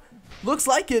enough? Looks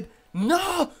like it.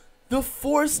 No! The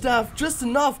Force Staff, just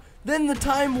enough. Then the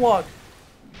Time Walk.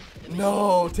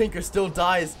 No, Tinker still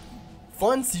dies.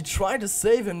 Funcy tried to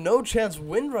save him, no chance.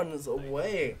 Windrunner's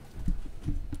away.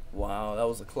 Wow, that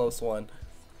was a close one.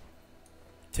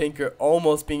 Tinker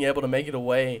almost being able to make it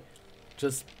away.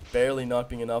 Just barely not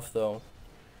being enough though.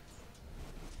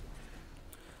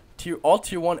 All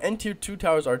tier 1 and tier 2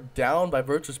 towers are down by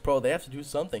Virtus.Pro. They have to do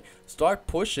something. Start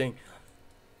pushing.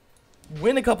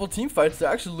 Win a couple team fights. They're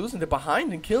actually losing. They're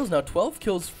behind in kills now. 12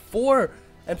 kills for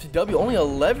mTw. Only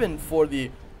 11 for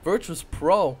the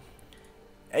Virtus.Pro.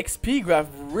 XP graph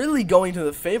really going to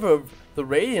the favor of the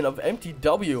Radiant of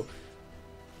mTw.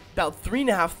 About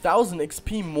 3,500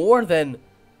 XP more than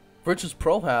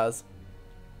Virtus.Pro has.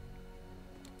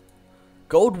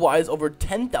 Gold wise, over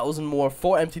 10,000 more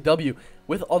for mTw,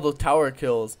 with all those tower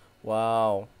kills.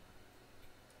 Wow.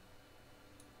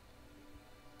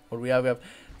 What do we have? We have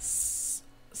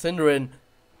Synderen,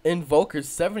 Invoker,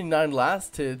 79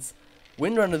 last hits.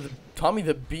 Windrunner, Tommy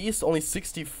the Beast, only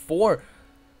 64.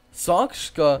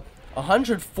 Sakshka,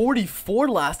 144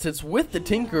 last hits with the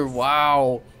Tinker.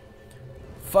 Wow.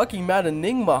 Fucking Mad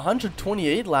Enigma,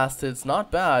 128 last hits.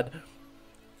 Not bad.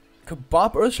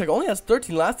 Kebab Earthshake only has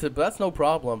 13 last hits, but that's no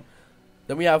problem.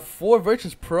 Then we have 4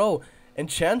 Virtus.Pro.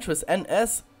 Enchantress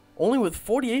NS only with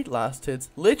 48 last hits.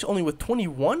 Lich only with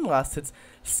 21 last hits.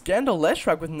 Scandal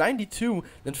Leshrak with 92.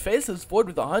 Then Faceless Void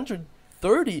with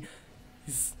 130.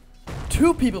 These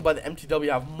 2 people by the mTw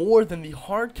have more than the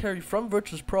hard carry from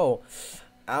Virtus.Pro.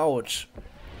 Ouch.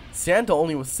 Santa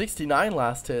only with 69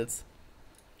 last hits.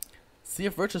 See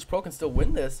if Virtus.Pro can still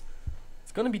win this.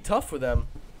 It's going to be tough for them.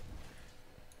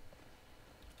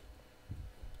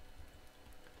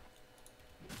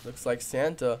 Looks like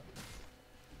Santa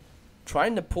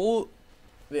trying to pull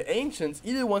the Ancients.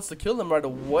 Either wants to kill them right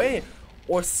away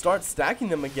or start stacking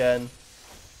them again.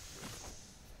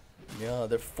 Yeah,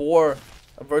 they're 4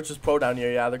 Virtus.Pro down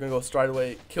here. Yeah, they're going to go straight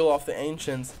away, kill off the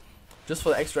Ancients. Just for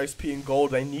the extra XP and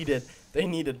gold they needed. They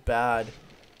needed bad.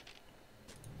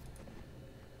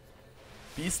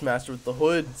 Beastmaster with the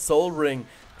Hood, Soul Ring,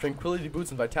 Tranquility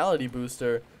Boots, and Vitality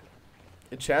Booster.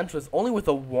 Enchantress only with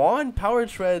a wand, Power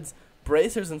Treads,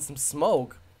 Bracers, and some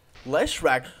smoke.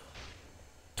 Leshrak,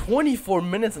 24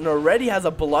 minutes and already has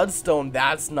a Bloodstone.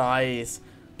 That's nice.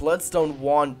 Bloodstone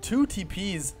wand, 2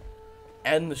 TPs,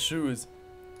 and the shoes.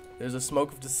 There's a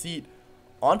Smoke of Deceit.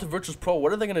 On to Virtus.Pro.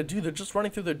 What are they going to do? They're just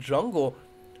running through the jungle.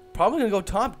 Probably going to go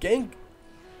top gank.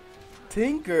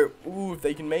 Tinker. Ooh, if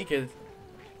they can make it.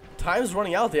 Time's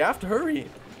running out. They have to hurry.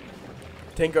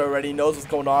 Tinker already knows what's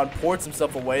going on. Ports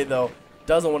himself away, though.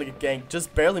 Doesn't want to get ganked.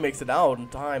 Just barely makes it out in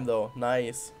time, though.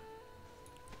 Nice.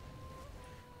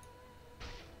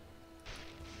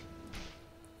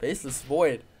 Faceless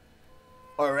Void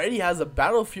already has a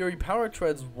Battle Fury, Power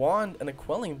Treads, Wand, and a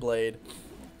Quelling Blade.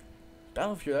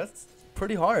 Battle Fury, that's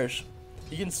pretty harsh.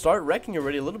 You can start wrecking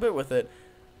already a little bit with it.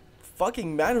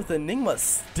 Fucking Mad with Enigma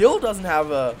still doesn't have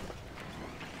a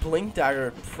Blink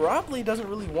Dagger. Probably doesn't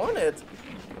really want it.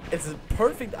 It's a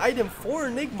perfect item for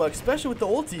Enigma, especially with the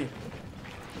ulti.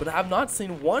 But I have not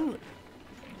seen one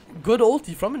good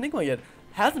ulti from Enigma yet.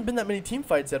 Hasn't been that many team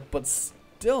fights yet, but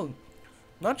still,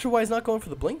 not sure why he's not going for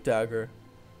the Blink Dagger.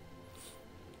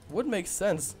 Would make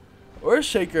sense.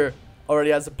 Earthshaker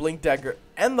already has a Blink Dagger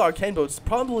and the Arcane Bow. It's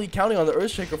probably counting on the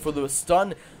Earthshaker for the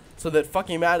stun so that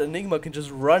fucking Mad Enigma can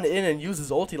just run in and use his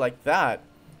ulti like that.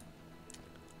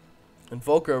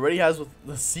 Invoker already has with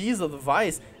the Seize of the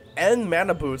Vice and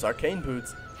Mana Boots, Arcane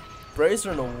Boots.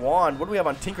 Bracer and a Wand. What do we have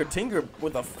on Tinker? Tinker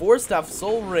with a 4-staff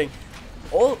Soul Ring.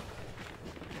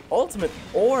 Ultimate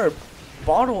Orb,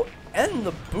 Bottle, and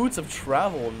the Boots of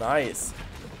Travel. Nice.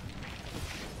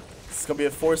 This is going to be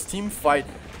a forced team fight.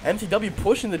 mTw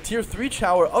pushing the tier 3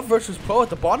 tower of Virtus.Pro at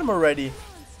the bottom already.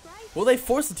 Will they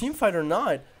force the team fight or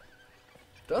not?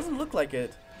 Doesn't look like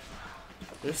it.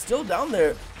 They're still down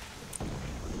there.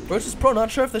 Virtus.Pro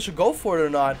not sure if they should go for it or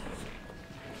not.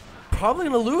 Probably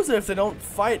going to lose it if they don't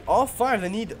fight all 5. They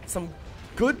need some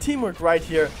good teamwork right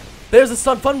here. There's a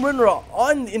stun. Fun Winner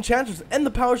on Enchantress and the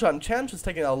Power Shot. Enchantress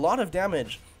taking a lot of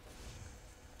damage.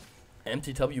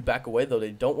 mTw back away though.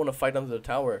 They don't want to fight under the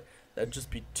tower. That'd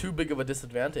just be too big of a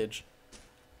disadvantage.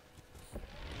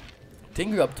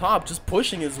 Tinker up top, just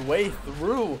pushing his way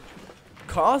through.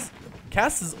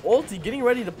 Casts his ulti, getting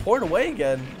ready to port away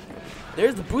again.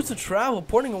 There's the Boots of Travel,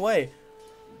 porting away.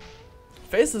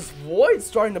 Faceless Void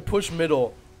starting to push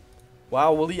middle.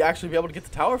 Wow, will he actually be able to get the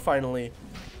tower finally?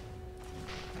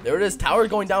 There it is, tower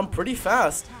going down pretty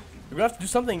fast. We're gonna have to do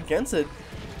something against it.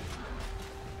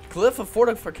 Cliff of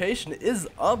Fortification is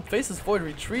up. Faceless Void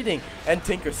retreating, and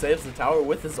Tinker saves the tower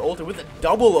with his ulti, with a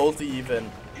double ulti even.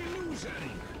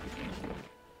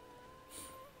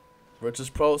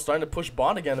 Virtus.Pro starting to push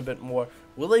bot again a bit more.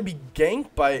 Will they be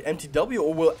ganked by mTw,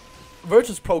 or will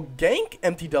Virtus.Pro gank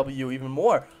mTw even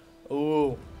more?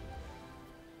 Ooh.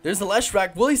 There's the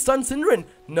Leshrak. Will he stun Synderen?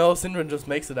 No, Synderen just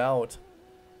makes it out.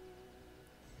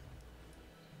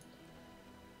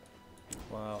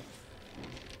 Wow.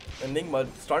 Enigma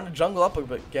starting to jungle up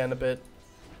again a bit.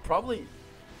 Probably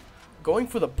going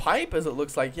for the pipe as it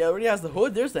looks like. Yeah, already has the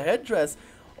hood. There's the headdress.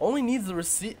 Only needs the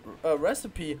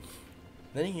recipe.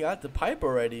 Then he got the pipe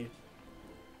already.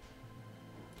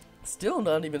 Still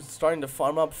not even starting to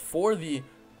farm up for the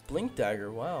Blink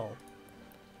Dagger. Wow.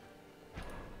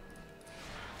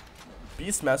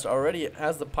 Beastmaster already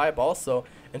has the pipe also.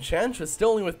 Enchantress still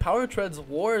only with Power Treads,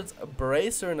 Wards, a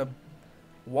Bracer, and a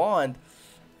Wand.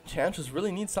 Enchantress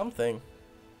really needs something.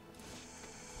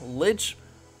 Lich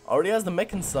already has the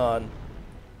Mechanson.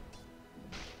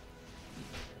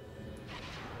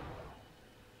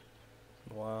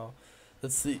 Wow.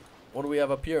 Let's see. What do we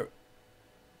have up here?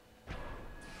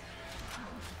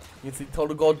 You can see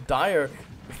total gold Dire.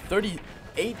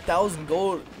 38,000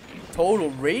 gold total.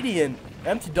 Radiant.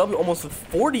 mTw almost with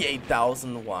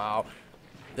 48,000. Wow.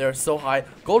 They're so high.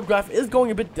 Gold graph is going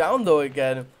a bit down though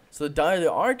again. So the Dire, they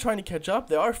are trying to catch up.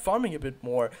 They are farming a bit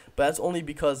more. But that's only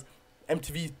because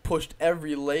mTv pushed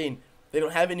every lane. They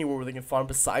don't have anywhere where they can farm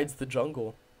besides the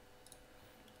jungle.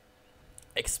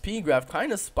 XP graph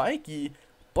kind of spiky,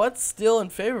 but still in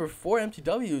favor for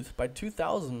mTw by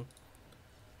 2,000.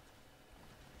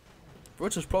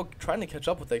 Virtus.Pro trying to catch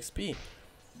up with XP.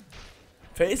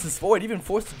 Faces forward, even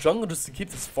forced the jungle just to keep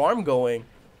this farm going.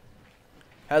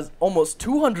 Has almost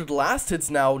 200 last hits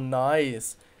now.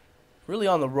 Nice. Really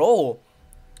on the roll.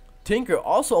 Tinker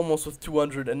also almost with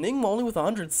 200. Enigma only with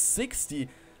 160.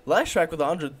 Lashrak with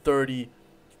 130.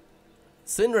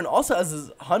 Syndran also has his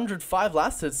 105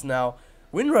 last hits now.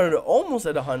 Windrunner almost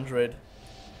at 100.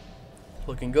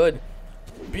 Looking good.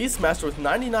 Beastmaster with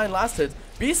 99 last hits.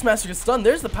 Beastmaster gets stunned.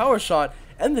 There's the power shot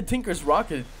and the Tinker's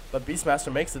rocket. But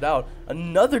Beastmaster makes it out.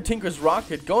 Another Tinker's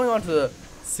rocket going on to the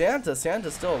Santa.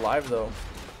 Santa's still alive though.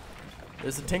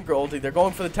 There's the Tinker ulti. They're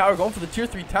going for the tower. Going for the tier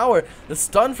 3 tower. The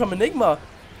stun from Enigma.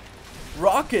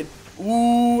 Rocket.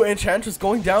 Ooh, Enchantress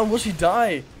going down. Will she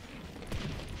die?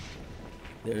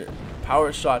 There.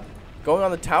 Power shot. Going on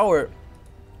the tower.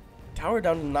 Tower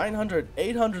down to 900.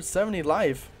 870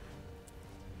 life.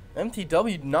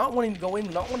 mTw not wanting to go in.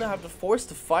 Not wanting to have to force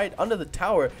to fight under the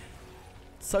tower.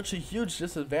 Such a huge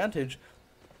disadvantage.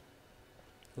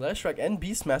 Leshrac and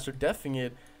Beastmaster defing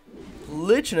it.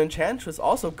 Lich and Enchantress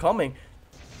also coming.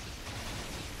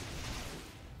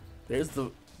 There's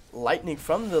the lightning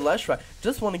from the Leshrac.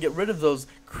 Just want to get rid of those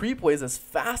creep waves as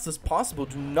fast as possible.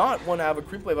 Do not want to have a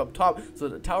creep wave up top so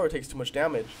that the tower takes too much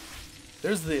damage.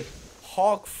 There's the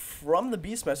Hawk from the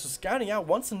Beastmaster scouting out.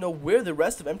 Wants to know where the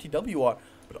rest of mTw are.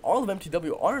 But all of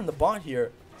mTw are in the bot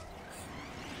here.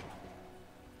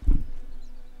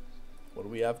 What do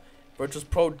we have?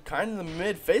 Virtus.Pro kind of in the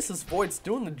mid. Faceless Void's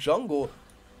doing the jungle.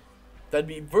 That'd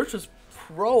be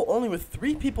Virtus.Pro only with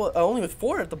 3 people, only with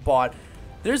 4 at the bot.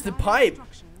 There's the pipe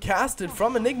casted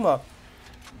from Enigma.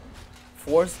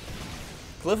 Force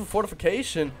Glyph of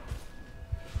Fortification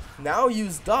now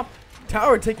used up.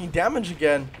 Tower taking damage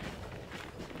again.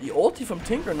 The ulti from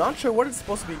Tinker, not sure what it's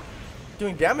supposed to be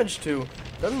doing damage to.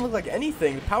 Doesn't look like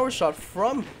anything. The power shot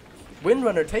from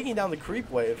Windrunner taking down the creep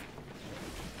wave.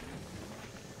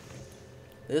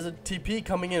 There's a TP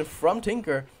coming in from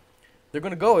Tinker. They're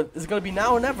gonna go. It's gonna be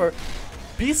now or never.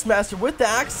 Beastmaster with the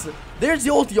axe. There's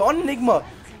the ulti on Enigma.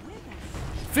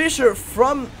 Fisher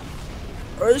from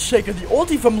Earthshaker. The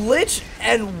ulti from Lich.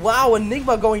 And wow,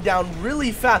 Enigma going down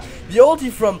really fast. The ulti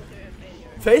from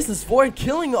Faceless Void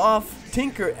killing off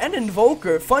Tinker and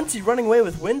Invoker. Funty running away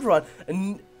with Windrun.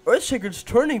 And Earthshaker's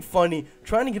turning funny,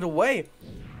 trying to get away.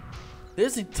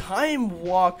 There's a time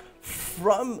walk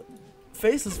from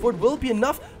Faceless Void. Will it be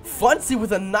enough? Funcy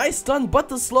with a nice stun, but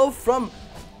the slow from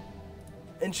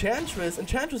Enchantress.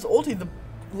 Enchantress ulti, the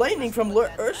lightning from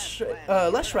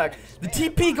Leshrac. The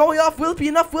TP going off. Will it be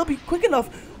enough? Will it be quick enough?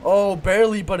 Oh,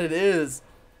 barely, but it is.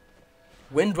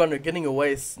 Windrunner getting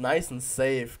away nice and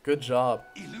safe. Good job.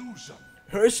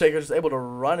 Earthshaker is able to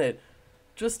run it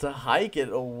just to hike it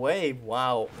away.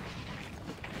 Wow.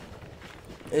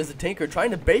 There's the Tinker trying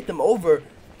to bait them over,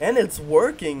 and it's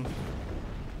working.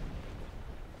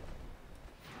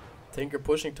 Tinker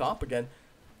pushing top again.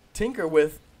 Tinker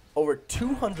with over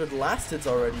 200 last hits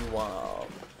already. Wow.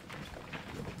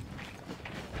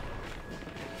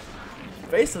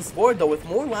 Faceless Void though with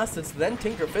more last hits than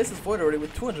Tinker. Faceless Void already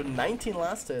with 219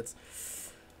 last hits.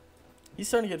 He's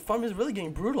starting to get fun. He's really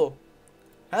getting brutal.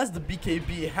 Has the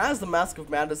BKB, has the Mask of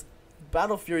Madness,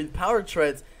 Battle Fury, Power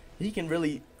Treads. He can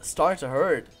really start to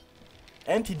hurt.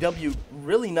 mTw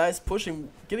really nice pushing,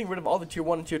 getting rid of all the tier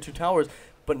 1 and tier 2 towers,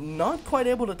 but not quite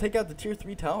able to take out the tier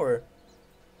 3 tower.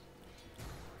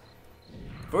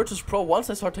 Virtus.Pro, once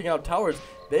they start taking out towers,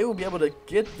 they will be able to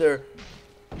get the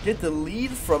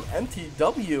lead from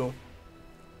mTw.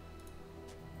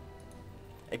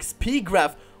 XP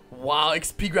graph. Wow,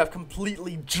 XP graph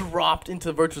completely dropped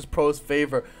into Virtus.Pro's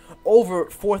favor. Over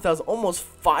 4,000, almost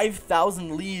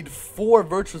 5,000 lead for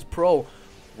Virtus.Pro.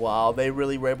 Wow, they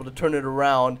really were able to turn it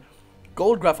around.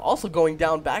 Gold graph also going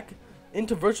down back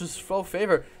into Virtus.Pro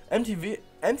favor.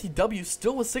 mTw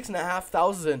still with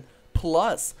 6,500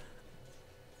 plus.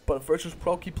 But if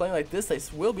Virtus.Pro keep playing like this, they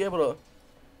will be able to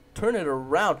turn it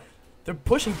around. They're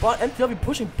pushing bot. mTw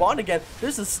pushing bot again.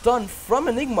 There's a stun from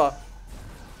Enigma.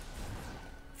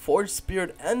 Forge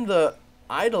Spirit and the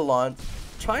Eidolon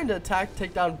trying to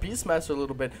take down Beastmaster a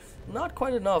little bit. Not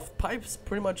quite enough. Pipe's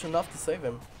pretty much enough to save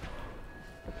him.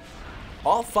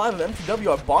 All 5 of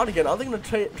mTw are bought again. Are they going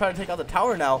to try to take out the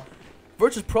tower now?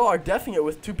 Virtus.Pro are defing it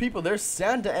with 2 people. There's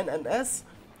Santa and NS.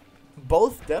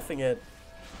 Both defing it.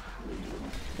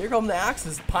 Here come the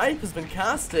axes. Pipe has been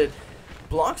casted.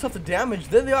 Blocks off the damage.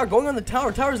 There they are going on the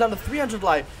tower. Tower's down to 300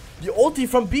 life. The ulti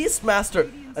from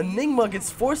Beastmaster. Enigma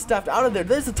gets force staffed out of there.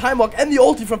 There's the time walk and the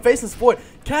ulti from Faceless Void.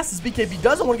 Casts his BKB.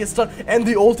 Doesn't want to get stunned. And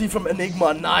the ulti from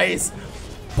Enigma. Nice.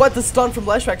 But the stun from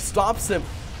Leshrac stops him.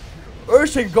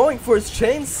 Earthshaker going for his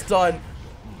chain stun.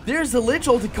 There's the Lich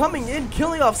ulti coming in.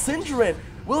 Killing off Singerin.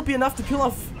 Will it be enough to kill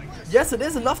off? Yes, it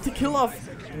is enough to kill off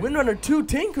Windrunner 2.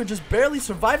 Tinker just barely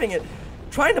surviving it.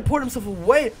 Trying to port himself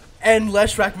away. And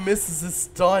Leshrac misses his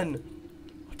stun.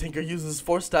 Tinker uses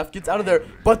Force Staff, gets out of there,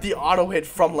 but the auto hit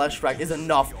from Leshrac is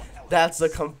enough. That's a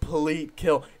complete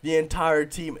kill. The entire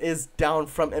team is down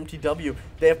from mTw.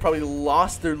 They have probably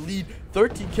lost their lead.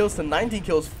 13 kills to 19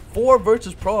 kills for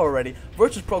Virtus.Pro already.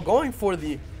 Virtus.Pro going for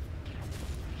the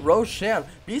Roshan.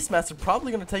 Beastmaster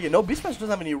probably going to take it. No, Beastmaster doesn't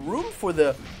have any room for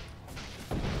the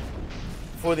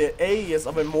Aegis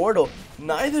of Immortal.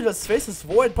 Neither does Faceless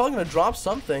Void. Probably going to drop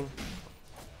something.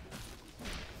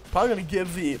 Probably gonna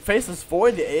give the Faceless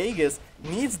Void the Aegis.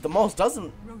 Needs the most.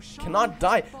 Cannot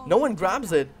die. No one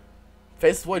grabs it.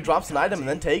 Faceless Void drops an item and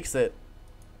then takes it.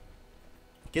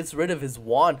 Gets rid of his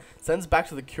wand. Sends it back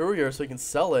to the courier so he can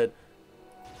sell it.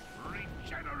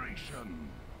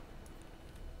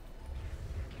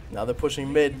 Now they're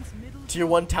pushing mid. Tier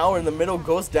 1 tower in the middle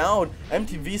goes down.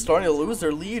 mTv starting to lose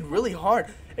their lead really hard.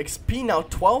 XP now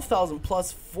 12,000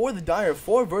 plus for the Dire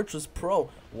for Virtus.Pro.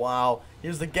 Wow.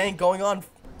 Here's the gank going on.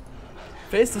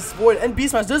 Faceless Void and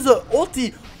Beastmaster. There's the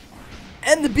ulti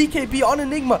and the BKB on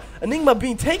Enigma. Enigma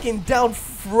being taken down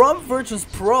from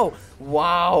Virtus.Pro.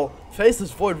 Wow.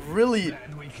 Faceless Void really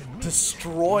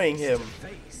destroying him.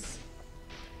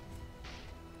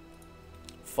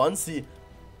 Funsy.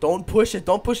 Don't push it.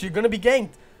 Don't push it. You're going to be ganked.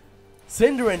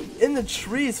 Singerin in the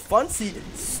trees. Funsy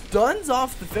stuns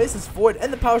off the Faceless Void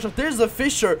and the power shot. There's the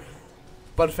Fissure.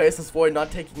 But Faceless Void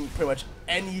not taking pretty much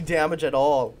any damage at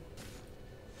all.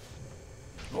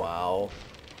 Wow.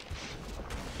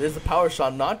 There's the power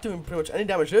shot, not doing pretty much any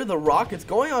damage. There's the rockets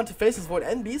going on to Faceless Void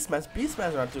and Beastmaster.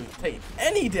 Beastmaster not taking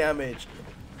any damage.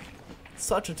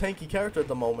 Such a tanky character at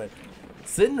the moment.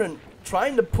 Singerin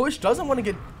trying to push, doesn't want to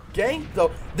get ganked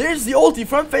though. There's the ulti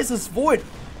from Faceless Void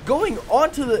going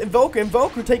onto the Invoker.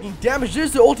 Invoker taking damage.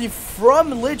 There's the ulti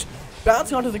from Lich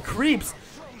bouncing onto the creeps.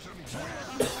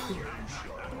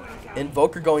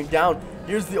 Invoker going down.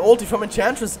 Here's the ulti from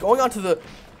Enchantress going onto the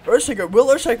Earthshaker. Will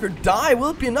Earthshaker die? Will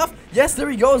it be enough? Yes, there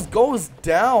he goes. Goes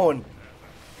down.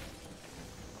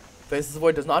 Faceless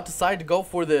Void does not decide to go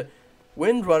for the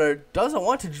Windrunner. Doesn't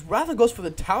want to. Rather goes for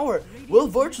the tower. Will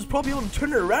Virtus.Pro be able to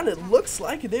turn it around? It looks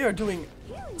like they are doing...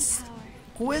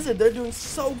 Who is it? They're doing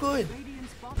so good.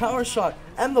 Power shot.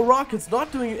 And the rockets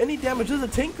not doing any damage. There's a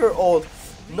Tinker ult.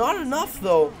 Not enough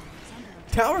though.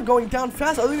 Tower going down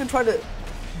fast. Are they going to try to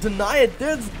deny it?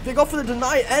 They go for the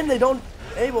deny and they not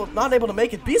able to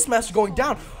make it. Beastmaster going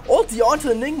down. Ulti onto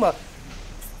Enigma.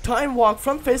 Time walk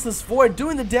from Faceless Void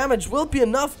doing the damage. Will it be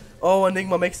enough? Oh,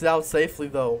 Enigma makes it out safely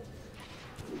though.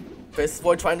 Faceless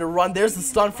Void trying to run. There's the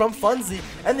stun from Funsy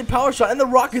and the power shot and the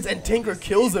rockets, and Tinker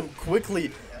kills him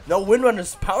quickly. No,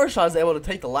 Windrunner's power shot is able to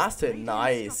take the last hit.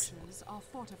 Nice.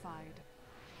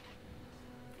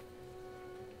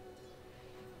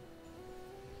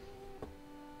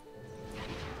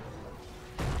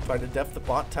 Trying to def the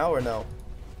bot tower now.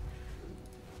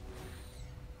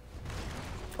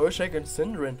 Earthshaker and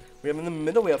Singerin. We have in the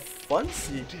middle, we have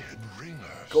Funsy.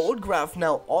 Goldgraph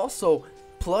now also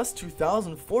plus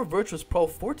 2,000 for Virtus.Pro.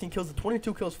 14 kills to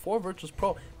 22 kills for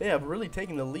Virtus.Pro. They have really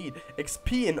taken the lead.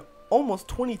 XP and almost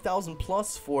 20,000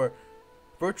 plus for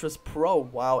Virtus.Pro.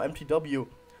 Wow, mTw,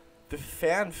 the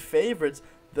fan favorites,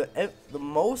 the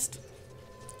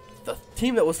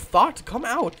team that was thought to come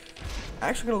out,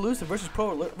 actually going to lose to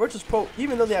Virtus.Pro. Virtus.Pro,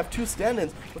 even though they have 2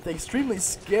 stand-ins with the extremely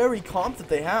scary comp that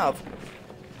they have,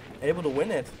 able to win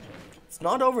it. It's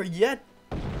not over yet.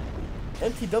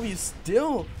 mTw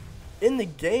still in the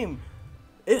game.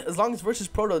 As long as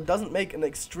Virtus.Pro doesn't make an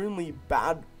extremely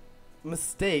bad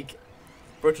mistake,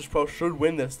 Virtus.Pro should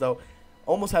win this though.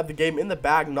 Almost have the game in the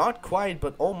bag. Not quite,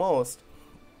 but almost.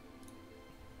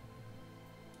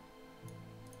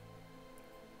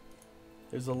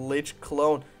 There's a Lich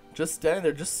clone just standing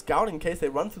there, just scouting in case they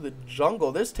run through the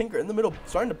jungle. There's Tinker in the middle,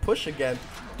 starting to push again,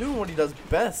 doing what he does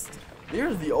best.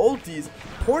 Here's the ultis,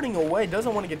 porting away,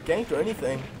 doesn't want to get ganked or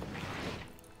anything.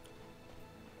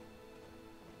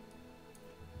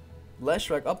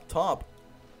 Leshrac up top.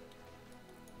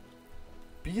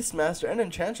 Beastmaster and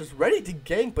Enchantress ready to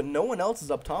gank, but no one else is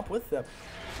up top with them.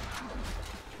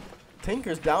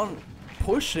 Tinker's down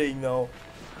pushing though,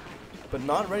 but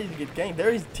not ready to get ganked.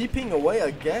 There he's TPing away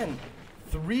again.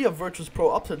 3 of Virtus.Pro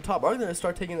up to the top. Are they going to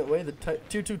start taking away the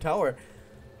tier 2 tower?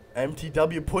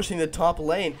 mTw pushing the top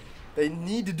lane. They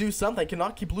need to do something.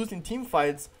 Cannot keep losing team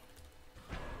fights.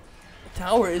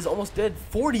 Tower is almost dead.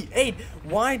 48.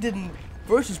 Why didn't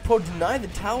Virtus.Pro deny the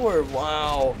tower?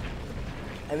 Wow.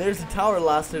 And there's the tower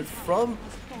lasted from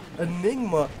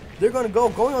Enigma. They're going to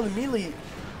going on the melee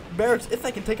barracks. If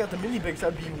they can take out the mini bigs,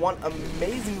 that'd be one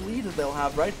amazing lead that they'll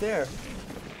have right there.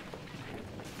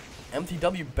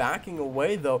 mTw backing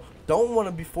away though. Don't want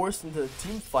to be forced into a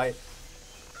team fight.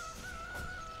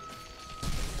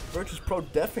 Virtus.Pro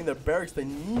defing their barracks. They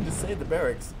need to save the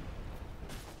barracks.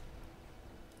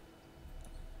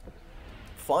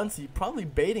 Fonzie probably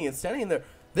baiting and standing in there.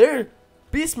 There,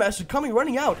 Beastmaster coming,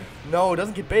 running out. No,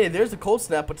 doesn't get baited. There's the cold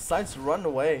snap, but decides to run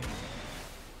away.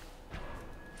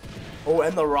 Oh,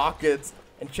 and the rockets.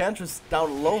 Enchantress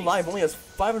down low life, only has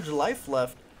 500 life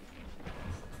left.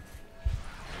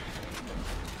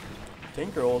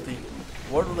 Tinker ulti.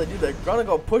 What will they do? They're gonna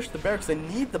go push the barracks. They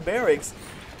need the barracks.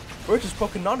 Virtus.Pro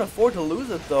cannot afford to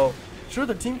lose it though. Sure,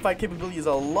 their team fight capability is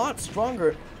a lot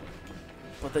stronger,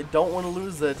 but they don't want to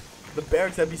lose it. The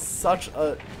barracks would be such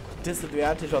a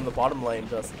disadvantage on the bottom lane.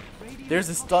 Just there's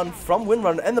a stun from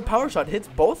Windrunner, and the power shot hits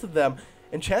both of them.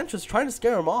 Enchantress trying to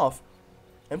scare him off.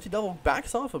 mTw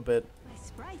backs off a bit. My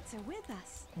sprites are with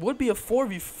us. Would be a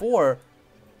 4v4.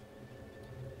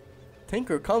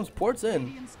 Tinker comes, ports in.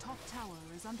 Radiant's top tower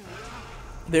is under attack.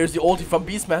 There's the ulti from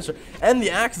Beastmaster, and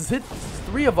the axes hit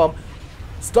 3 of them.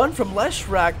 Stun from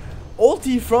Leshrac,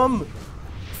 ulti from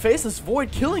Faceless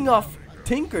Void, killing off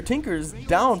Tinker. Tinker's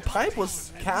down. Pipe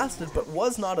was casted, but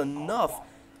was not enough.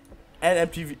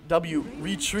 And mTw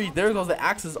retreat. There goes the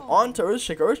axes onto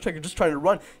Earthshaker. Earthshaker just trying to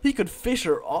run. He could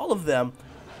fisher all of them,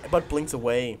 but blinks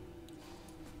away.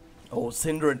 Oh,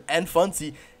 Syndra and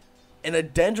Funcy in a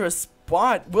dangerous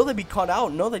spot. Will they be caught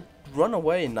out? No, they run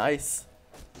away. Nice.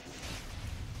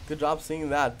 Good job seeing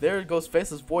that. There goes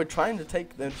Faceless Void trying to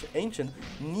take the Ancient.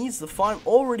 Needs the farm.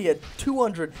 Already at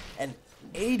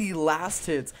 280 last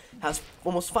hits. Has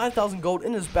almost 5,000 gold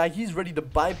in his bag. He's ready to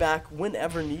buy back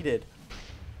whenever needed.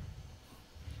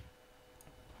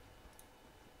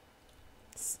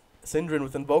 Syndra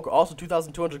with Invoker also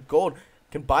 2,200 gold.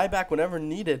 Can buy back whenever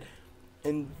needed.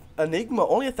 And Enigma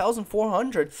only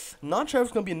 1,400. Not sure if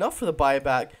it's going to be enough for the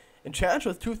buyback.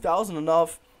 Enchantress with 2,000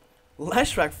 enough.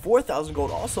 Leshrac 4,000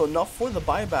 gold also enough for the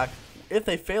buyback if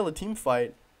they fail a team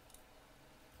fight.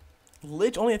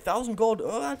 Lich only 1,000 gold.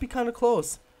 Oh, that'd be kind of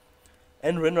close.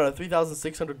 And Rinra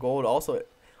 3,600 gold also.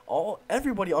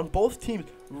 Everybody on both teams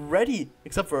ready,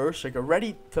 except for Earthshaker,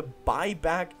 ready to buy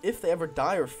back if they ever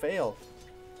die or fail.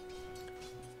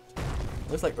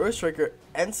 Looks like Earthshaker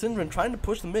and Syndra trying to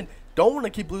push them in. Don't want to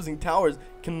keep losing towers.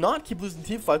 Cannot keep losing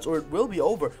team fights or it will be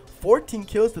over. 14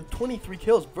 kills to 23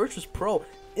 kills. Virtus.Pro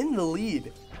in the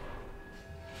lead.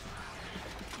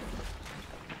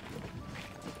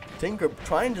 Tinker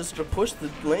trying just to push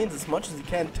the lanes as much as he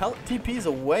can. TP's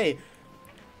away.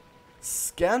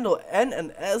 Scandal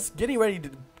NS getting ready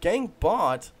to gank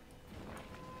bot.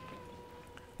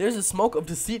 There's a smoke of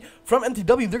deceit from mTw.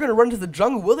 They're going to run to the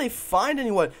jungle. Will they find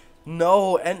anyone?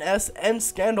 No, NS and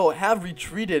Scandal have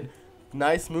retreated.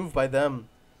 Nice move by them.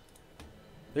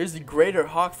 There's the Greater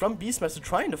Hawk from Beastmaster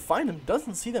trying to find them.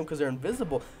 Doesn't see them because they're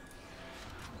invisible.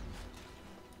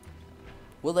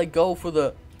 Will they go for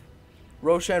the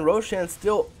Roshan? Roshan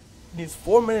still needs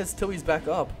 4 minutes till he's back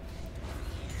up.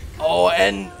 Oh,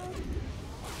 and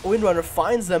Windrunner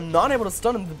finds them. Not able to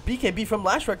stun him. The BKB from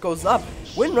Lashrac goes up.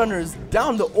 Windrunner is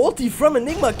down. The ulti from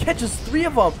Enigma catches 3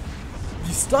 of them.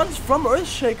 The stuns from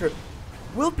Earthshaker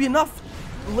will be enough.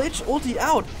 Lich ulti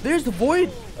out. There's the Void.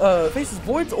 Faces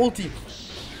Void's ulti.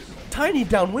 Tiny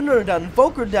down. Windrunner down.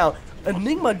 Invoker down.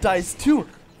 Enigma dies too.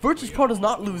 Virtus.Pro does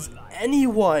not lose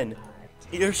anyone.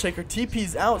 Earthshaker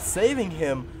TP's out, saving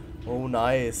him. Oh,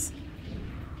 nice.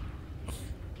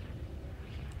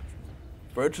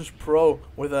 Virtus.Pro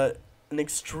with an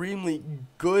extremely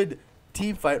good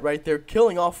team fight right there,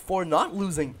 killing off 4, not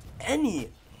losing any.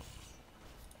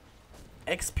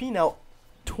 XP now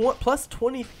plus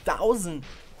 20,000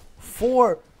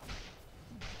 for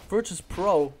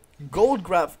Virtus.Pro. Gold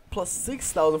graph plus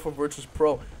 6,000 for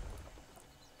Virtus.Pro.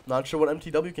 Not sure what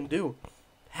mTw can do.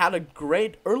 Had a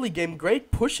great early game,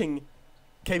 great pushing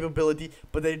capability,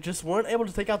 but they just weren't able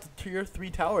to take out the tier 3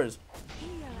 towers.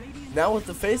 Now with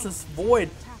the Faceless Void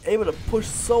able to push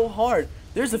so hard.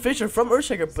 There's a Fisher from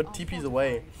Earthshaker, but TP's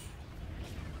away.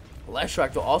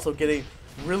 Leshrac though also getting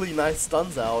really nice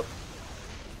stuns out.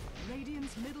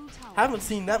 Radiant's middle tower. Haven't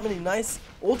seen that many nice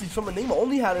ultis from Enigma.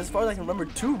 Only had, as far as I can remember,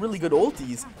 2 really good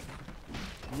ultis.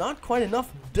 Not quite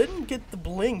enough. Didn't get the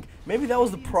blink. Maybe that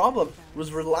was the problem.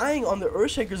 Was relying on the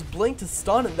Earthshaker's blink to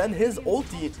stun and then his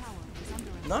ulti.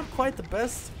 Not quite the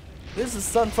best. There's the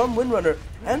stun from Windrunner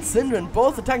and Synderen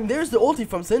both attacking. There's the ulti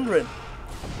from Synderen.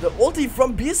 The ulti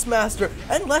from Beastmaster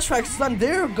and Leshrac stun.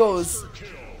 There goes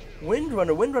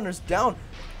Windrunner. Windrunner's down.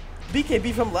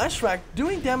 BKB from Leshrac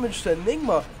doing damage to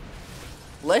Enigma.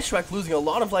 Leshrac losing a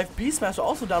lot of life. Beastmaster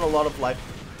also down a lot of life.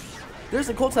 There's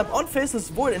a cold snap on Faceless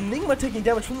Void. Enigma taking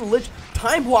damage from the Lich.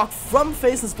 Time walk from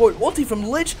Faceless Void. Ulti from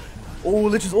Lich. Oh,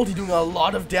 Lich's ulti doing a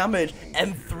lot of damage.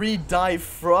 And 3 die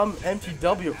from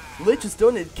mTw. Lich is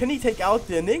doing it. Can he take out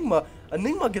the Enigma?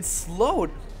 Enigma gets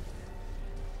slowed.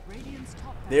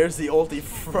 There's the ulti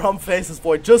from Faceless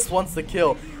Void. Just wants the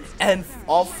kill. And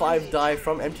all 5 die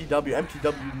from mTw.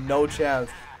 mTw, no chance.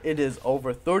 It is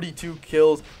over. 32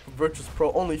 kills for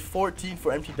Virtus.Pro. Only 14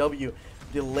 for mTw.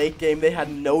 The late game, they had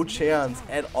no chance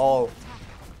at all.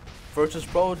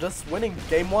 Virtus.Pro just winning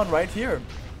game 1 right here.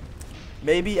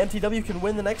 Maybe mTw can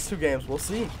win the next 2 games. We'll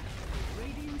see.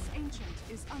 Radiant's Ancient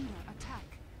is under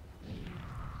attack.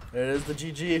 There it is, the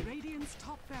GG. Radiant's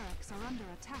top barracks are under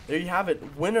attack. There you have it.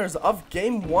 Winners of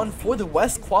game 1 for the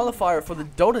West Qualifier for the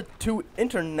Dota 2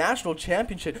 International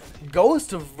Championship goes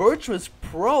to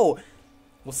Virtus.Pro.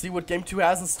 We'll see what game 2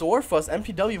 has in store for us.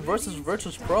 mTw versus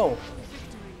Virtus.Pro.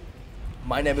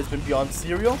 My name has been Beyond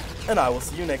Serial, and I will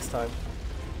see you next time.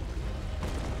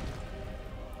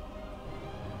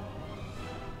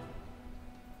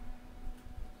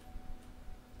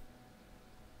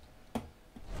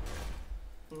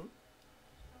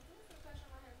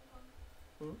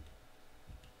 Hmm?